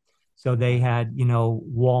times. So they had,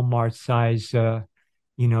 Walmart size,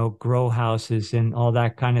 grow houses and all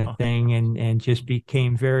that kind of thing, and just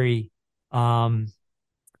became very, it's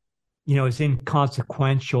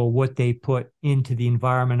inconsequential what they put into the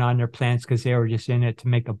environment on their plants, because they were just in it to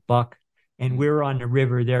make a buck. And we were on the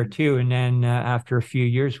river there too. And then after a few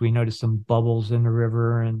years, we noticed some bubbles in the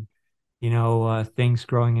river, and, things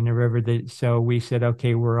growing in the river. So we said,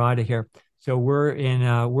 okay, we're out of here. So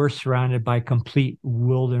we're surrounded by complete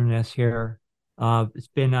wilderness here. It's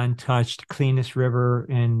been untouched, cleanest river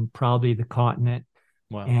in probably the continent.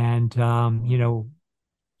 Wow. And,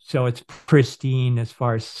 so it's pristine as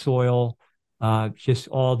far as soil, just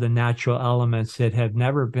all the natural elements that have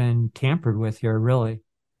never been tampered with here, really.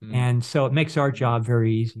 Mm. And so it makes our job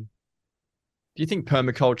very easy. Do you think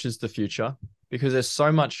permaculture is the future? Because there's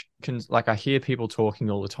so much, like I hear people talking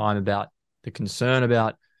all the time about the concern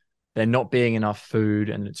about there not being enough food,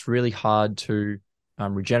 and it's really hard to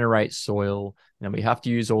regenerate soil. And we have to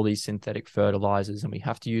use all these synthetic fertilizers, and we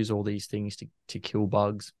have to use all these things to kill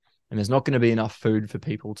bugs. And there's not going to be enough food for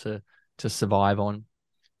people to survive on.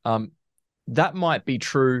 That might be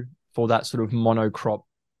true for that sort of monocrop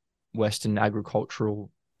Western agricultural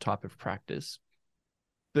type of practice.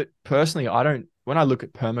 But personally, when I look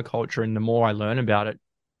at permaculture and the more I learn about it,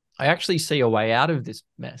 I actually see a way out of this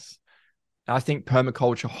mess. I think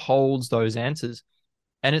permaculture holds those answers.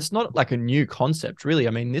 And it's not like a new concept, really.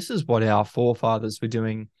 I mean, this is what our forefathers were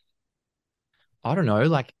doing, I don't know,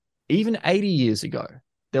 like even 80 years ago.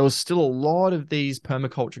 There was still a lot of these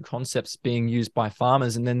permaculture concepts being used by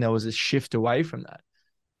farmers, and then there was a shift away from that.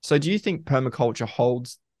 So do you think permaculture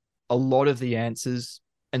holds a lot of the answers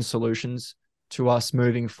and solutions to us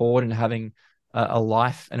moving forward and having a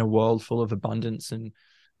life and a world full of abundance and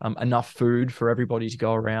enough food for everybody to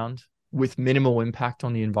go around with minimal impact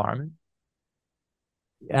on the environment?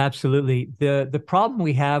 Absolutely. The problem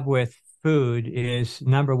we have with food is,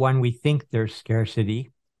 number one, we think there's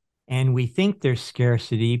scarcity. And we think there's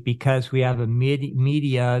scarcity because we have a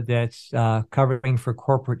media that's covering for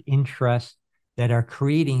corporate interests that are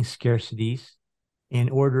creating scarcities in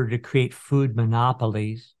order to create food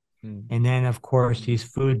monopolies. And then, of course, these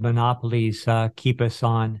food monopolies keep us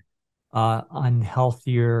on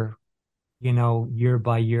unhealthier, year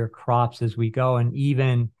by year crops as we go. And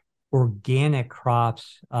even organic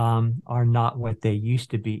crops are not what they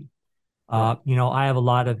used to be. I have a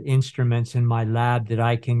lot of instruments in my lab that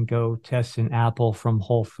I can go test an apple from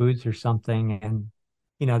Whole Foods or something. And,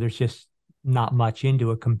 there's just not much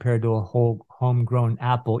into it compared to a whole homegrown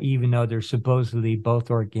apple, even though they're supposedly both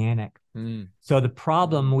organic. So the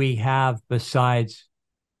problem we have besides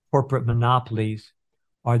corporate monopolies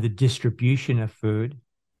are the distribution of food,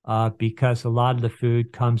 because a lot of the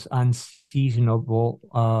food comes unseasonable,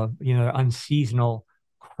 unseasonal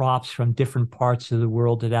crops from different parts of the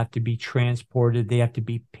world that have to be transported. They have to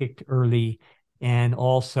be picked early. And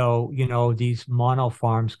also, these mono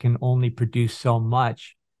farms can only produce so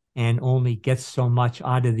much and only get so much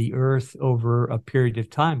out of the earth over a period of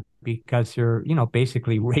time because they're,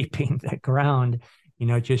 basically raping the ground,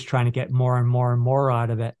 just trying to get more and more and more out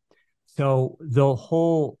of it. So the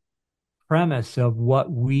whole premise of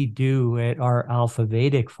what we do at our Alpha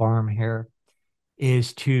Vedic farm here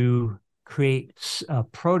is to create a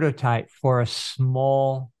prototype for a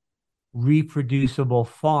small reproducible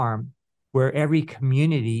farm where every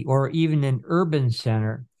community or even an urban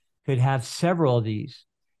center could have several of these.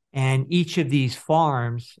 And each of these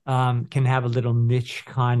farms can have a little niche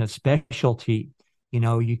kind of specialty.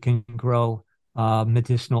 You can grow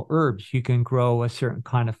medicinal herbs. You can grow a certain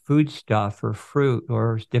kind of food stuff or fruit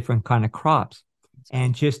or different kind of crops.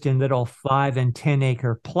 And just in little 5 and 10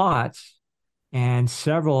 acre plots, and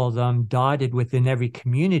several of them dotted within every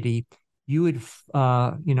community, you would,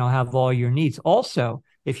 have all your needs. Also,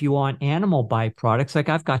 if you want animal byproducts, like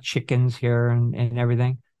I've got chickens here and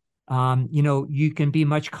everything, you can be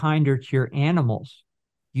much kinder to your animals.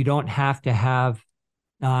 You don't have to have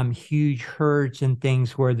huge herds and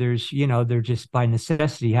things where there's, they're just by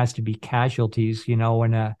necessity has to be casualties,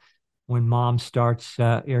 when mom starts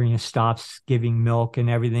stops giving milk and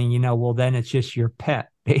everything, well, then it's just your pet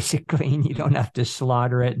basically, and you don't have to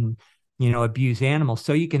slaughter it and, abuse animals.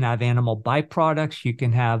 So you can have animal byproducts. You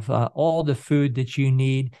can have all the food that you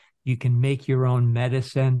need. You can make your own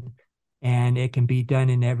medicine, and it can be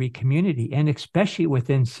done in every community, and especially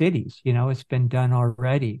within cities. It's been done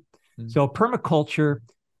already. So permaculture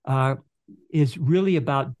is really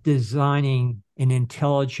about designing an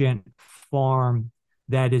intelligent farm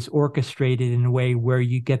that is orchestrated in a way where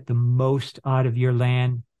you get the most out of your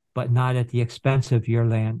land, but not at the expense of your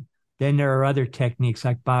land. Then there are other techniques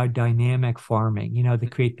like biodynamic farming, to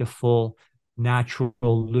create the full natural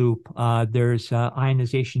loop. There's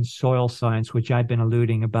ionization soil science, which I've been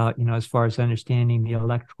alluding about, as far as understanding the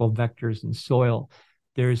electrical vectors in soil.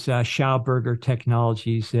 There's Schauberger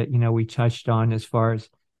technologies that, we touched on as far as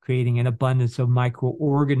creating an abundance of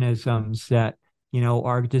microorganisms that,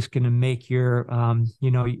 are just going to make your,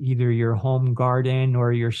 either your home garden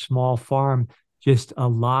or your small farm just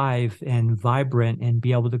alive and vibrant and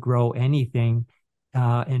be able to grow anything.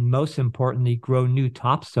 And most importantly, grow new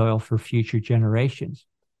topsoil for future generations.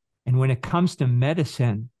 And when it comes to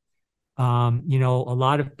medicine, A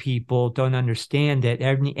lot of people don't understand that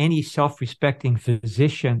any self-respecting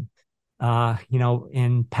physician,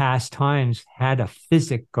 in past times had a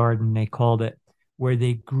physic garden, they called it, where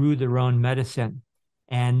they grew their own medicine.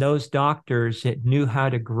 And those doctors that knew how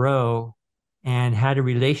to grow and had a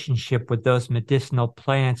relationship with those medicinal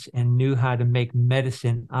plants and knew how to make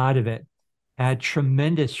medicine out of it had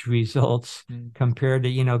tremendous results compared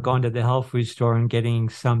to, going to the health food store and getting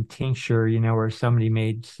some tincture, where somebody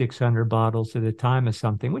made 600 bottles at a time or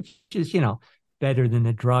something, which is, better than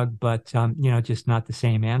a drug, but, just not the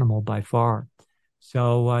same animal by far.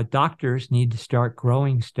 So doctors need to start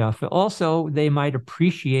growing stuff. Also, they might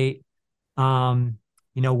appreciate,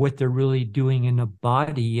 what they're really doing in the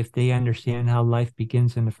body if they understand how life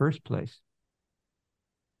begins in the first place.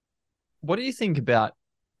 What do you think about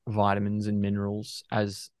vitamins and minerals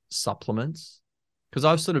as supplements? Because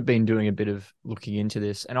I've sort of been doing a bit of looking into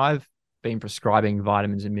this, and I've been prescribing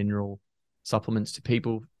vitamins and mineral supplements to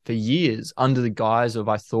people for years under the guise of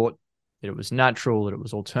I thought that it was natural, that it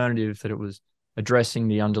was alternative, that it was addressing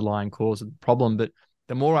the underlying cause of the problem. But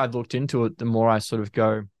the more I've looked into it, the more I sort of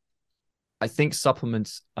go, I think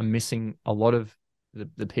supplements are missing a lot of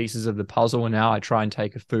the pieces of the puzzle, and now I try and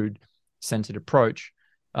take a food-centered approach.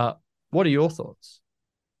 What are your thoughts?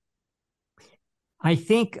 I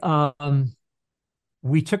think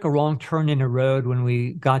we took a wrong turn in the road when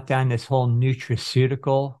we got down this whole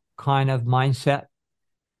nutraceutical kind of mindset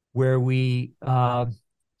where we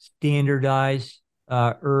standardize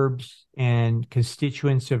herbs and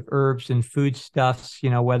constituents of herbs and foodstuffs,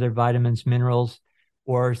 whether vitamins, minerals,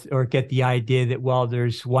 or get the idea that, well,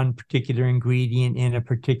 there's one particular ingredient in a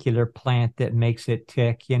particular plant that makes it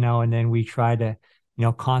tick, and then we try to,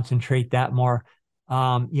 concentrate that more.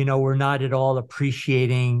 We're not at all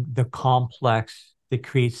appreciating the complex that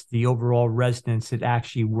creates the overall resonance that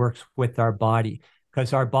actually works with our body,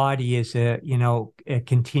 because our body is a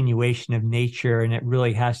continuation of nature, and it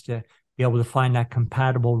really has to be able to find that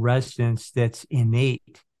compatible resonance that's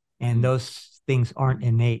innate, and those things aren't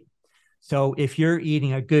innate. So if you're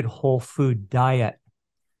eating a good whole food diet,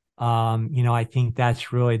 I think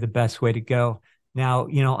that's really the best way to go. Now,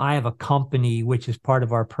 I have a company which is part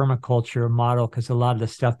of our permaculture model, because a lot of the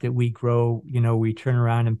stuff that we grow, we turn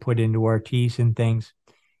around and put into our teas and things.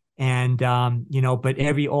 And,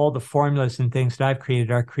 but all the formulas and things that I've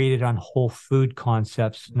created are created on whole food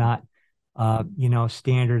concepts, not,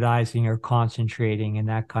 standardizing or concentrating and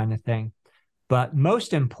that kind of thing. But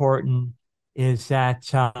most important is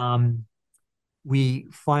that we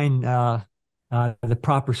find the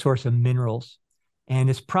proper source of minerals. And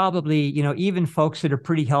it's probably, even folks that are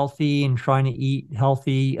pretty healthy and trying to eat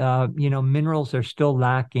healthy, minerals are still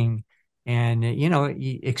lacking. And,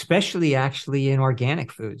 especially actually in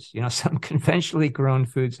organic foods, some conventionally grown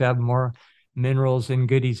foods have more minerals and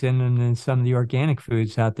goodies in them than some of the organic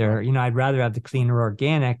foods out there. I'd rather have the cleaner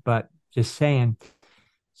organic, but just saying.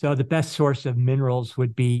 So the best source of minerals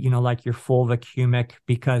would be, like your fulvic, humic,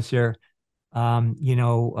 because they're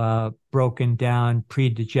broken down,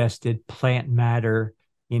 pre-digested plant matter,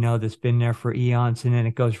 that's been there for eons, and then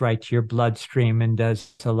it goes right to your bloodstream and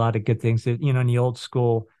does a lot of good things. That, in the old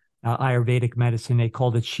school Ayurvedic medicine, they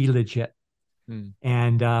called it Shilajit.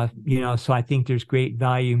 And, so I think there's great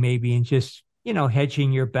value maybe in just,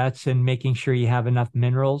 hedging your bets and making sure you have enough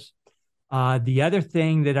minerals. The other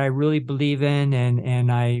thing that I really believe in,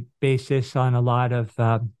 and I base this on a lot of,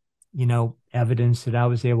 evidence that I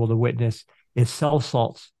was able to witness, is cell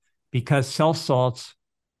salts, because cell salts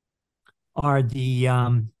are the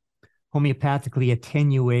homeopathically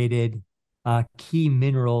attenuated key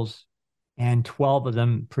minerals, and 12 of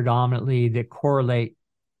them predominantly that correlate.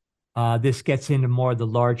 This gets into more of the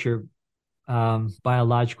larger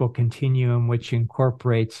biological continuum, which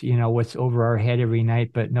incorporates, what's over our head every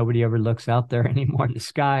night, but nobody ever looks out there anymore in the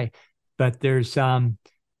sky. But there's,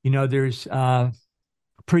 there's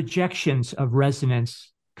projections of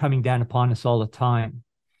resonance coming down upon us all the time.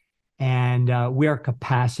 And we are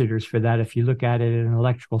capacitors for that. If you look at it in an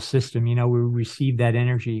electrical system, we receive that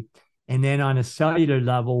energy. And then on a cellular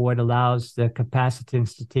level, what allows the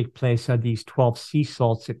capacitance to take place are these 12 sea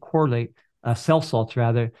salts that correlate, cell salts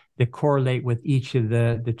rather, that correlate with each of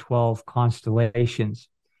the 12 constellations.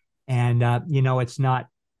 And, it's not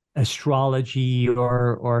astrology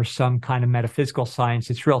or some kind of metaphysical science.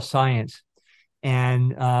 It's real science.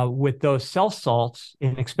 And with those cell salts,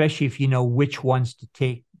 and especially if you know which ones to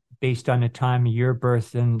take based on the time of your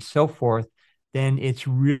birth and so forth, then it's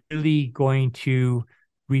really going to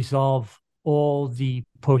resolve all the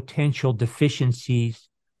potential deficiencies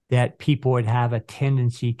that people would have a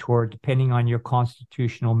tendency toward, depending on your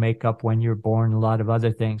constitutional makeup when you're born, a lot of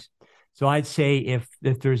other things. So I'd say if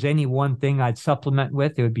there's any one thing I'd supplement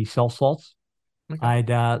with, it would be cell salts. Okay. I'd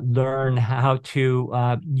learn how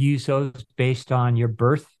to use those based on your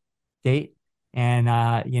birth date. And,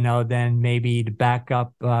 then maybe to back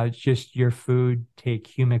up just your food, take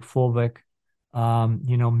humic fulvic,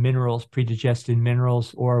 minerals, predigested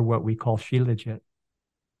minerals, or what we call Shilajit.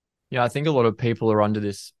 Yeah, I think a lot of people are under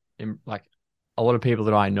this, like a lot of people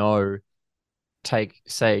that I know take,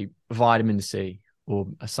 say, vitamin C or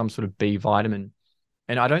some sort of B vitamin.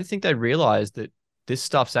 And I don't think they realize that this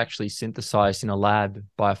stuff's actually synthesized in a lab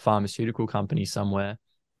by a pharmaceutical company somewhere. It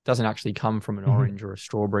doesn't actually come from an orange or a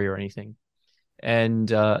strawberry or anything. And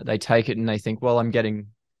they take it and they think, well, I'm getting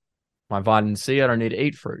my vitamin C. I don't need to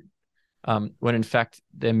eat fruit. When in fact,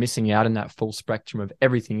 they're missing out in that full spectrum of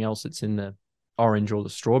everything else that's in the orange or the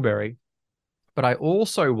strawberry. But I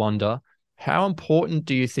also wonder, how important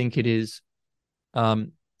do you think it is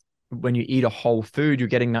when you eat a whole food, you're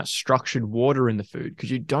getting that structured water in the food? Because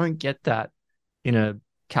you don't get that in a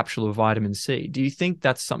capsule of vitamin C. Do you think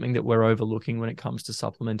that's something that we're overlooking when it comes to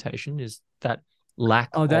supplementation, is that lack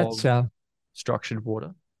of structured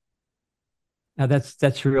water? Now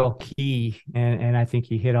that's real key, and I think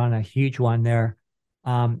you hit on a huge one there.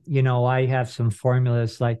 I have some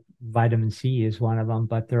formulas like vitamin C is one of them,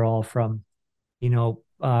 but they're all from,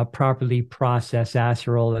 properly processed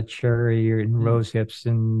acerola cherry and rose hips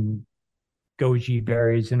and goji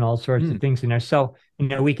berries and all sorts of things in there. So,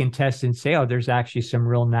 we can test and say, oh, there's actually some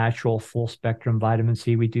real natural full spectrum vitamin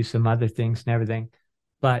C. We do some other things and everything.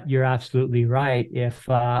 But you're absolutely right. If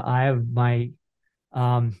I have my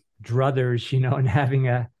druthers, and having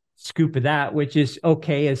a scoop of that, which is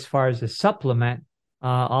okay as far as a supplement,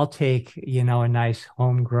 I'll take, a nice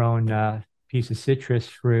homegrown piece of citrus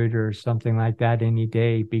fruit or something like that any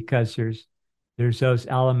day, because there's those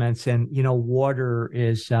elements. And, water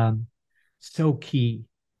is so key.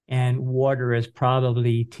 And water has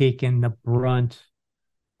probably taken the brunt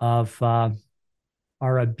of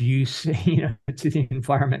our abuse, to the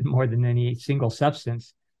environment more than any single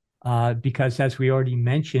substance. Because as we already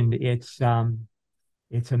mentioned, it's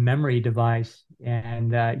a memory device,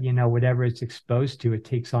 and whatever it's exposed to, it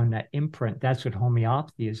takes on that imprint. That's what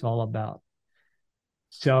homeopathy is all about.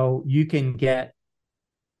 So you can get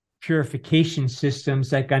purification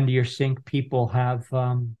systems like under your sink. People have,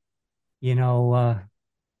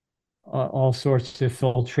 all sorts of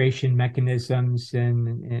filtration mechanisms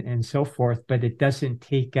and so forth, but it doesn't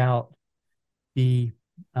take out the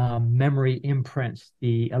memory imprints,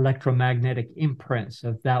 the electromagnetic imprints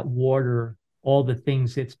of that water, all the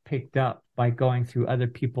things it's picked up by going through other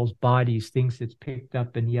people's bodies, things it's picked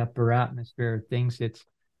up in the upper atmosphere, things it's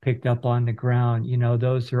picked up on the ground.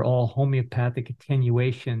 Those are all homeopathic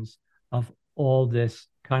attenuations of all this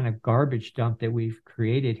kind of garbage dump that we've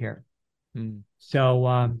created here.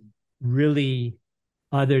 So really,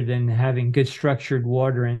 other than having good structured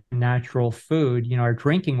water and natural food, our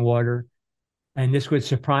drinking water, and this would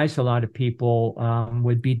surprise a lot of people,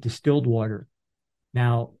 would be distilled water.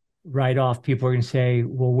 Now, right off, people are going to say,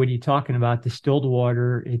 well, what are you talking about? Distilled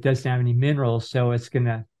water, it doesn't have any minerals, so it's going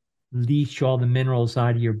to leach all the minerals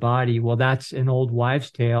out of your body. Well, that's an old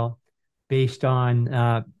wives' tale based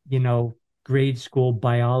on, grade school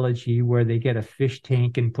biology, where they get a fish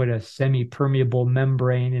tank and put a semi-permeable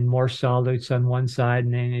membrane and more solutes on one side,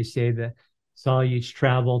 and then they say the solutes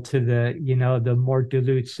travel to the more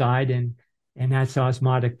dilute side, and that's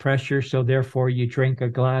osmotic pressure. So therefore, you drink a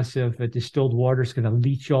glass of distilled water, it's going to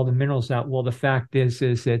leach all the minerals out. Well, the fact is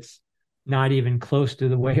it's not even close to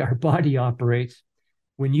the way our body operates.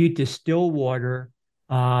 When you distill water,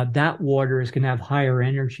 that water is going to have higher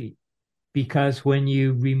energy, because when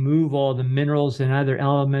you remove all the minerals and other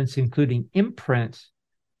elements, including imprints,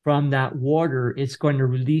 from that water, it's going to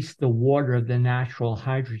release the water of the natural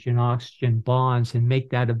hydrogen-oxygen bonds and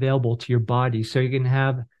make that available to your body. So you're going to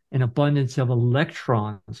have an abundance of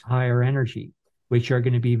electrons, higher energy, which are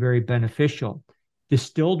going to be very beneficial.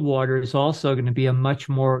 Distilled water is also going to be a much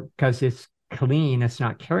more, because it's clean, it's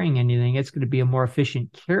not carrying anything, it's going to be a more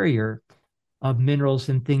efficient carrier of minerals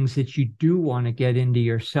and things that you do want to get into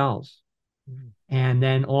your cells. And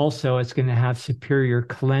then also it's going to have superior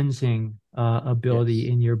cleansing ability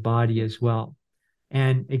in your body as well.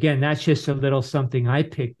 And again, that's just a little something I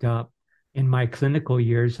picked up in my clinical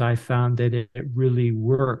years. I found that it really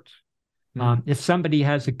worked. If somebody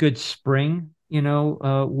has a good spring,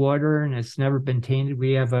 water, and it's never been tainted,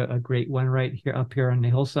 we have a great one right here up here on the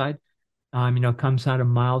hillside. Comes out of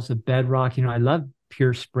miles of bedrock. I love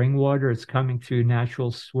pure spring water. It's coming through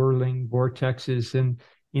natural swirling vortexes, and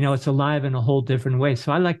it's alive in a whole different way.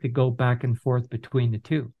 So I like to go back and forth between the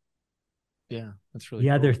two. Yeah, that's really The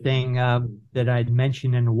cool. other thing that I'd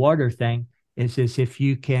mentioned in the water thing is if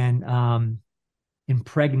you can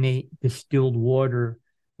impregnate distilled water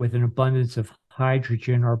with an abundance of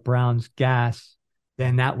hydrogen or Brown's gas,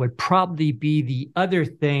 then that would probably be the other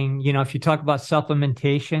thing. You know, if you talk about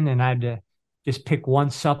supplementation and I had to just pick one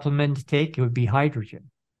supplement to take, it would be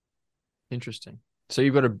hydrogen. Interesting. So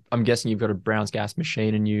I'm guessing you've got a Brown's gas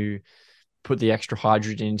machine and you put the extra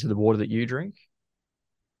hydrogen into the water that you drink?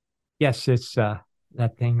 Yes, it's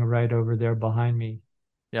that thing right over there behind me.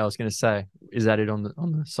 Yeah, I was going to say, is that it on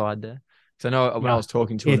the side there? Because I know when I Yeah, was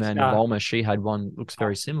talking to it's Amanda Volmer, she had one looks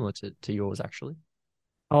very similar to yours, actually.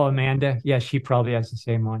 oh, Amanda. Yeah, she probably has the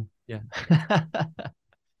same one. Yeah.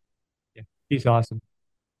 Yeah, she's awesome.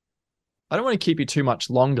 I don't want to keep you too much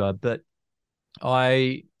longer, but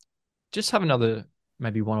I just have another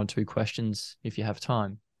maybe one or two questions if you have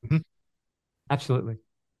time. Mhm. Absolutely.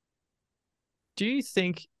 Do you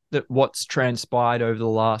think that what's transpired over the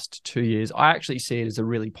last 2 years, I actually see it as a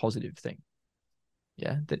really positive thing?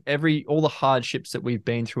 Yeah, that all the hardships that we've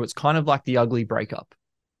been through, it's kind of like the ugly breakup.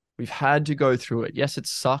 We've had to go through it. Yes, it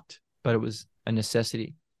sucked, but it was a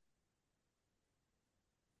necessity.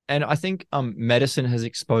 And I think medicine has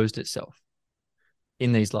exposed itself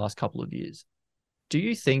in these last couple of years. Do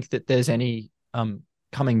you think that there's any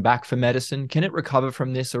coming back for medicine? Can it recover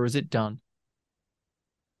from this, or is it done?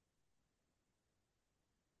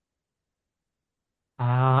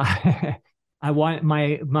 I want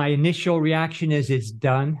my initial reaction is it's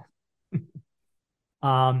done.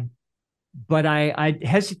 um, but I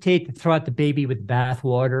hesitate to throw out the baby with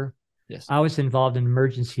bathwater. Yes. I was involved in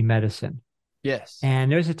emergency medicine, Yes.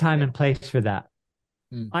 and there's a time and place for that.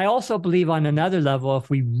 I also believe on another level, if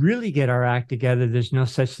we really get our act together, there's no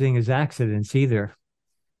such thing as accidents either.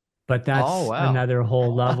 But that's another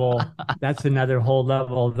whole level. That's another whole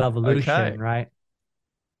level of evolution, right?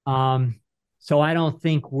 So I don't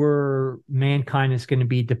think mankind is going to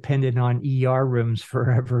be dependent on ER rooms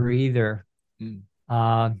forever either.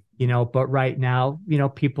 But right now,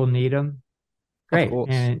 people need them. Great.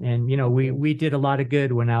 And we did a lot of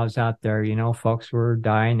good when I was out there. Folks were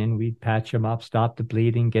dying and we'd patch them up, stop the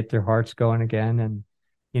bleeding, get their hearts going again. And,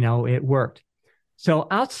 it worked. So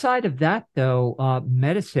outside of that, though,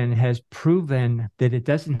 medicine has proven that it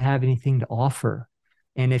doesn't have anything to offer.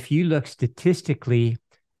 And if you look statistically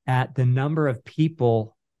at the number of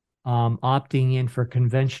people opting in for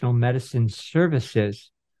conventional medicine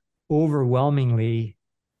services, overwhelmingly,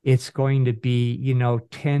 it's going to be,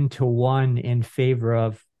 10-1 in favor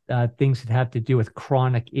of things that have to do with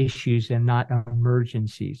chronic issues and not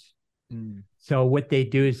emergencies. So what they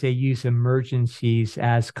do is they use emergencies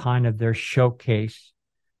as kind of their showcase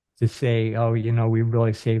to say, oh, we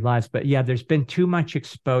really save lives. But yeah, there's been too much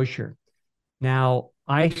exposure. Now,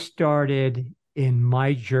 I started in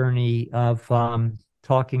my journey of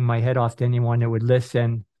talking my head off to anyone that would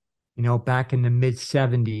listen, back in the mid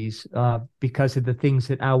 70s because of the things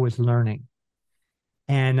that I was learning.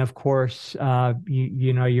 And of course,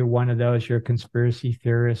 you're one of those, you're a conspiracy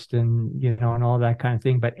theorist and, and all that kind of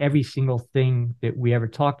thing. But every single thing that we ever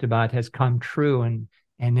talked about has come true and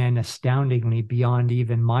then astoundingly beyond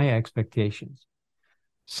even my expectations.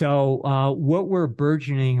 So what we're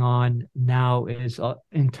burgeoning on now is an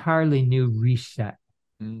entirely new reset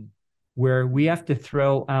where we have to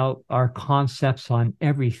throw out our concepts on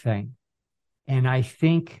everything. And I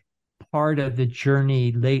think part of the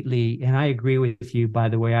journey lately, and I agree with you, by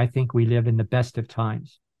the way, I think we live in the best of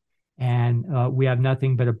times and we have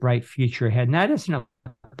nothing but a bright future ahead. And that isn't a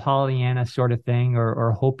Pollyanna sort of thing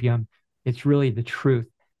or hopium. It's really the truth.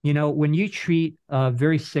 When you treat a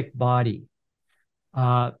very sick body,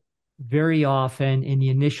 very often in the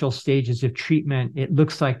initial stages of treatment, it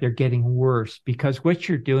looks like they're getting worse because what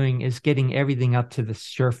you're doing is getting everything up to the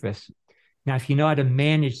surface. Now, if you know how to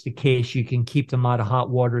manage the case, you can keep them out of hot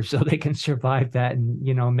water so they can survive that and,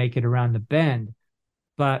 make it around the bend.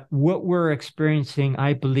 But what we're experiencing,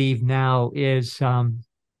 I believe now, is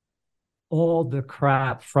all the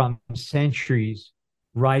crap from centuries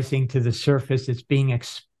rising to the surface. It's being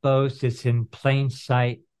exposed. It's in plain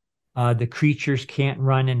sight. The creatures can't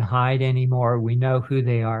run and hide anymore. We know who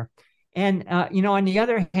they are. And, on the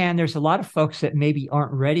other hand, there's a lot of folks that maybe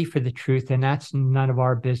aren't ready for the truth, and that's none of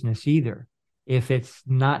our business either. If it's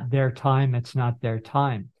not their time, it's not their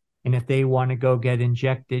time. And if they want to go get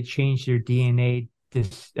injected, change their DNA,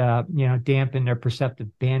 dampen their perceptive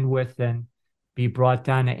bandwidth and be brought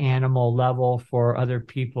down to animal level for other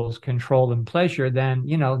people's control and pleasure, then,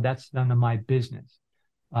 that's none of my business.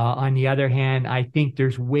 On the other hand, I think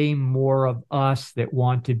there's way more of us that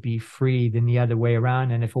want to be free than the other way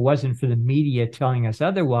around. And if it wasn't for the media telling us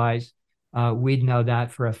otherwise, we'd know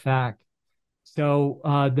that for a fact.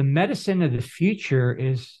 So the medicine of the future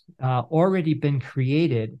is already been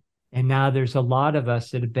created. And now there's a lot of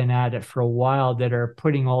us that have been at it for a while that are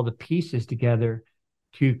putting all the pieces together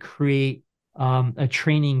to create a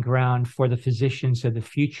training ground for the physicians of the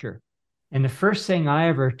future. And the first thing I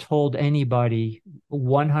ever told anybody,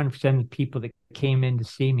 100% of the people that came in to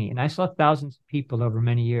see me, and I saw thousands of people over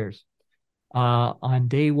many years, on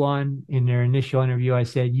day one in their initial interview, I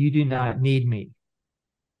said, "You do not need me."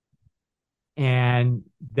 And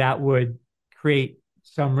that would create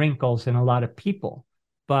some wrinkles in a lot of people.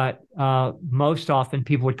 But most often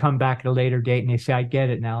people would come back at a later date and they say, "I get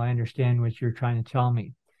it now. I understand what you're trying to tell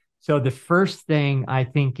me." So the first thing I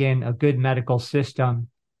think in a good medical system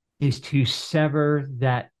is to sever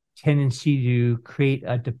that tendency to create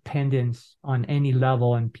a dependence on any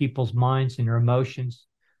level in people's minds and their emotions,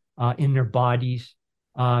 in their bodies,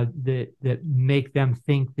 that make them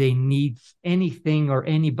think they need anything or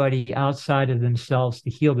anybody outside of themselves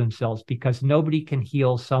to heal themselves, because nobody can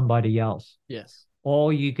heal somebody else. Yes.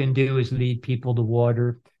 All you can do is lead people to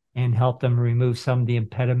water and help them remove some of the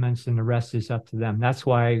impediments, and the rest is up to them. That's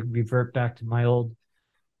why I revert back to my old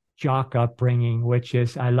jock upbringing, which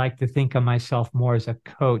is I like to think of myself more as a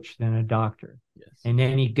coach than a doctor. Yes. And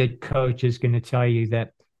any good coach is going to tell you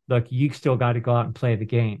that, look, you still got to go out and play the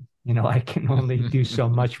game. I can only do so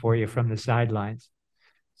much for you from the sidelines.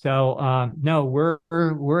 So no,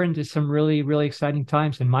 we're into some really, really exciting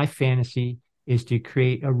times. And my fantasy is to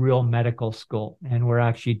create a real medical school. And we're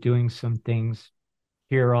actually doing some things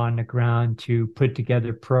here on the ground to put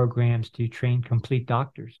together programs to train complete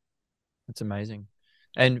doctors. That's amazing.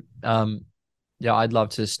 And yeah, I'd love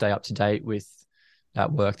to stay up to date with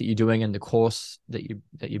that work that you're doing and the course that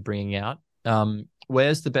you're bringing out.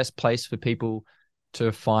 Where's the best place for people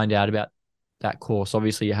to find out about that course?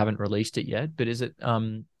 Obviously, you haven't released it yet, but is it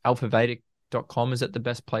alphavedic.com? Is it the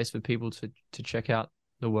best place for people to check out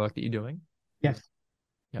the work that you're doing? Yes.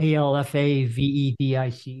 Yep.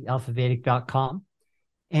 ALFAVEDIC, alphavedic.com.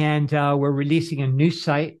 And we're releasing a new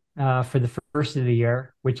site for the first of the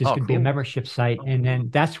year, which is going to be a membership site. And then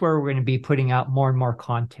that's where we're going to be putting out more and more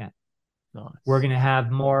content. Nice. We're going to have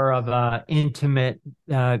more of an intimate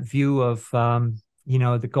view of,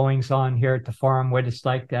 the goings on here at the farm, what it's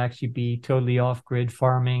like to actually be totally off-grid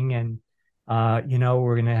farming. And,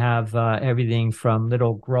 we're going to have everything from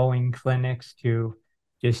little growing clinics to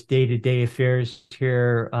just day-to-day affairs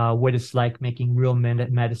here, what it's like making real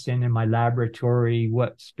medicine in my laboratory,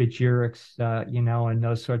 what spagyrics, and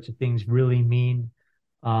those sorts of things really mean.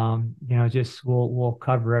 Just we'll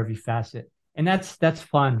cover every facet. And that's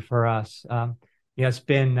fun for us. It's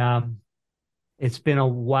been a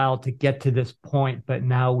while to get to this point, but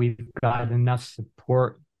now we've got enough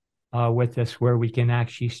support with us where we can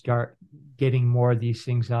actually start getting more of these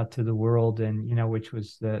things out to the world, and which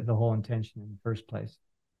was the whole intention in the first place.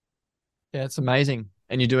 Yeah, it's amazing,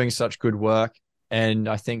 and you're doing such good work. And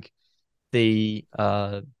I think the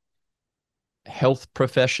health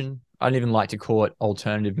profession, I don't even like to call it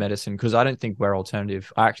alternative medicine, because I don't think we're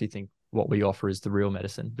alternative. I actually think what we offer is the real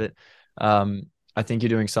medicine. But I think you're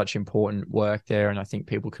doing such important work there, and I think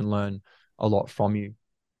people can learn a lot from you.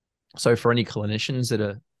 So for any clinicians that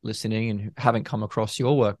are listening and who haven't come across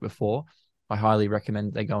your work before, I highly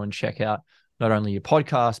recommend they go and check out not only your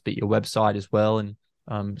podcast, but your website as well, and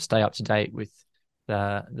stay up to date with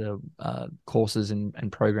the courses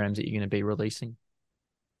and programs that you're going to be releasing.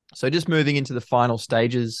 So just moving into the final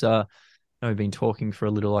stages, I know we've been talking for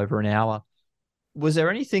a little over an hour. Was there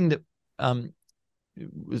anything that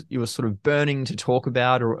you were sort of burning to talk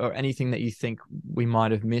about, or anything that you think we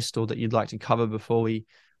might have missed or that you'd like to cover before we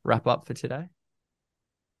wrap up for today?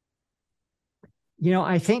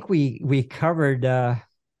 I think we covered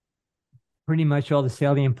pretty much all the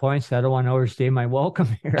salient points. I don't want to overstay my welcome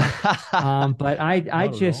here. But I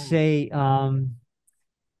just say, to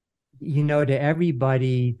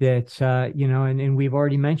everybody that, and we've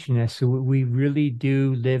already mentioned this, so we really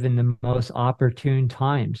do live in the most opportune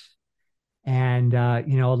times. And,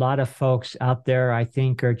 a lot of folks out there, I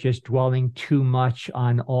think, are just dwelling too much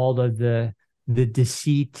on all of the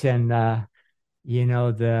deceit and,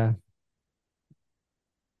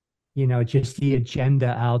 just the agenda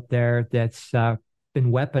out there that's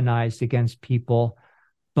been weaponized against people.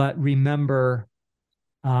 But remember,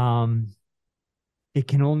 it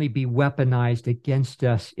can only be weaponized against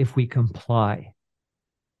us if we comply.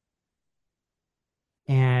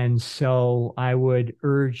 And so I would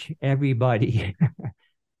urge everybody,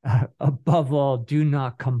 above all, do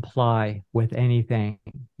not comply with anything.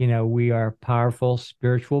 We are powerful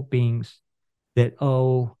spiritual beings that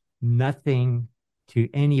owe nothing to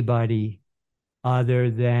anybody other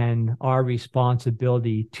than our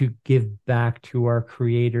responsibility to give back to our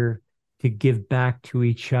Creator, to give back to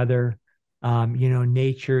each other.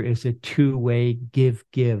 Nature is a two-way give.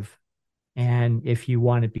 And if you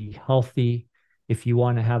want to be healthy, if you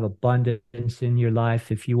want to have abundance in your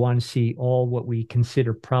life, if you want to see all what we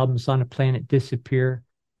consider problems on a planet disappear,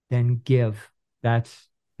 then give. That's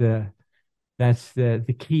the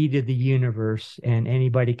key to the universe, and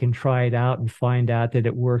anybody can try it out and find out that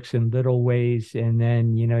it works in little ways, and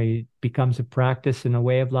then it becomes a practice and a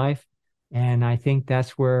way of life. And I think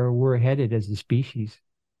that's where we're headed as a species.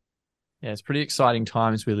 Yeah, it's pretty exciting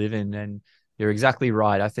times we live in, and you're exactly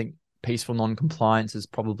right. I think peaceful non-compliance is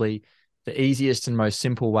probably the easiest and most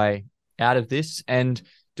simple way out of this, and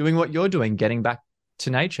doing what you're doing, getting back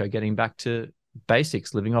to nature, getting back to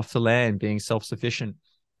basics, living off the land, being self-sufficient.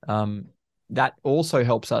 That also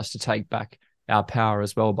helps us to take back our power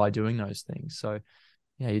as well by doing those things. So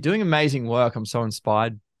yeah, you're doing amazing work. I'm so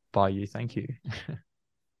inspired by you. Thank you.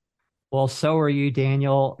 Well, so are you,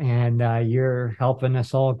 Daniel, and you're helping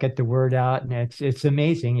us all get the word out. And it's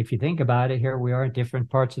amazing if you think about it. Here we are in different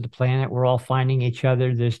parts of the planet. We're all finding each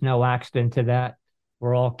other. There's no accident to that.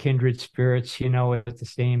 We're all kindred spirits, with the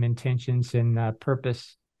same intentions and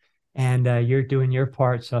purpose. And you're doing your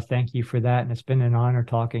part. So thank you for that. And it's been an honor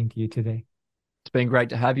talking to you today. It's been great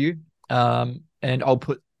to have you. And I'll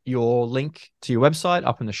put your link to your website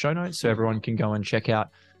up in the show notes so everyone can go and check out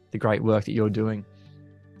the great work that you're doing.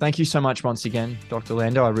 Thank you so much once again, Dr.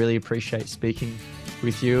 Lando. I really appreciate speaking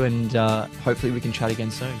with you, and hopefully we can chat again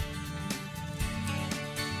soon.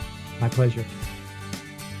 My pleasure.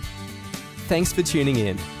 Thanks for tuning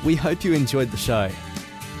in. We hope you enjoyed the show.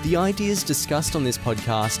 The ideas discussed on this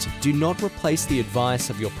podcast do not replace the advice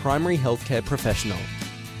of your primary healthcare professional.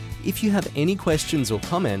 If you have any questions or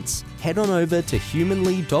comments, head on over to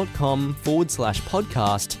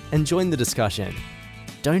humanly.com/podcast and join the discussion.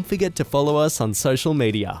 Don't forget to follow us on social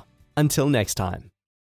media. Until next time.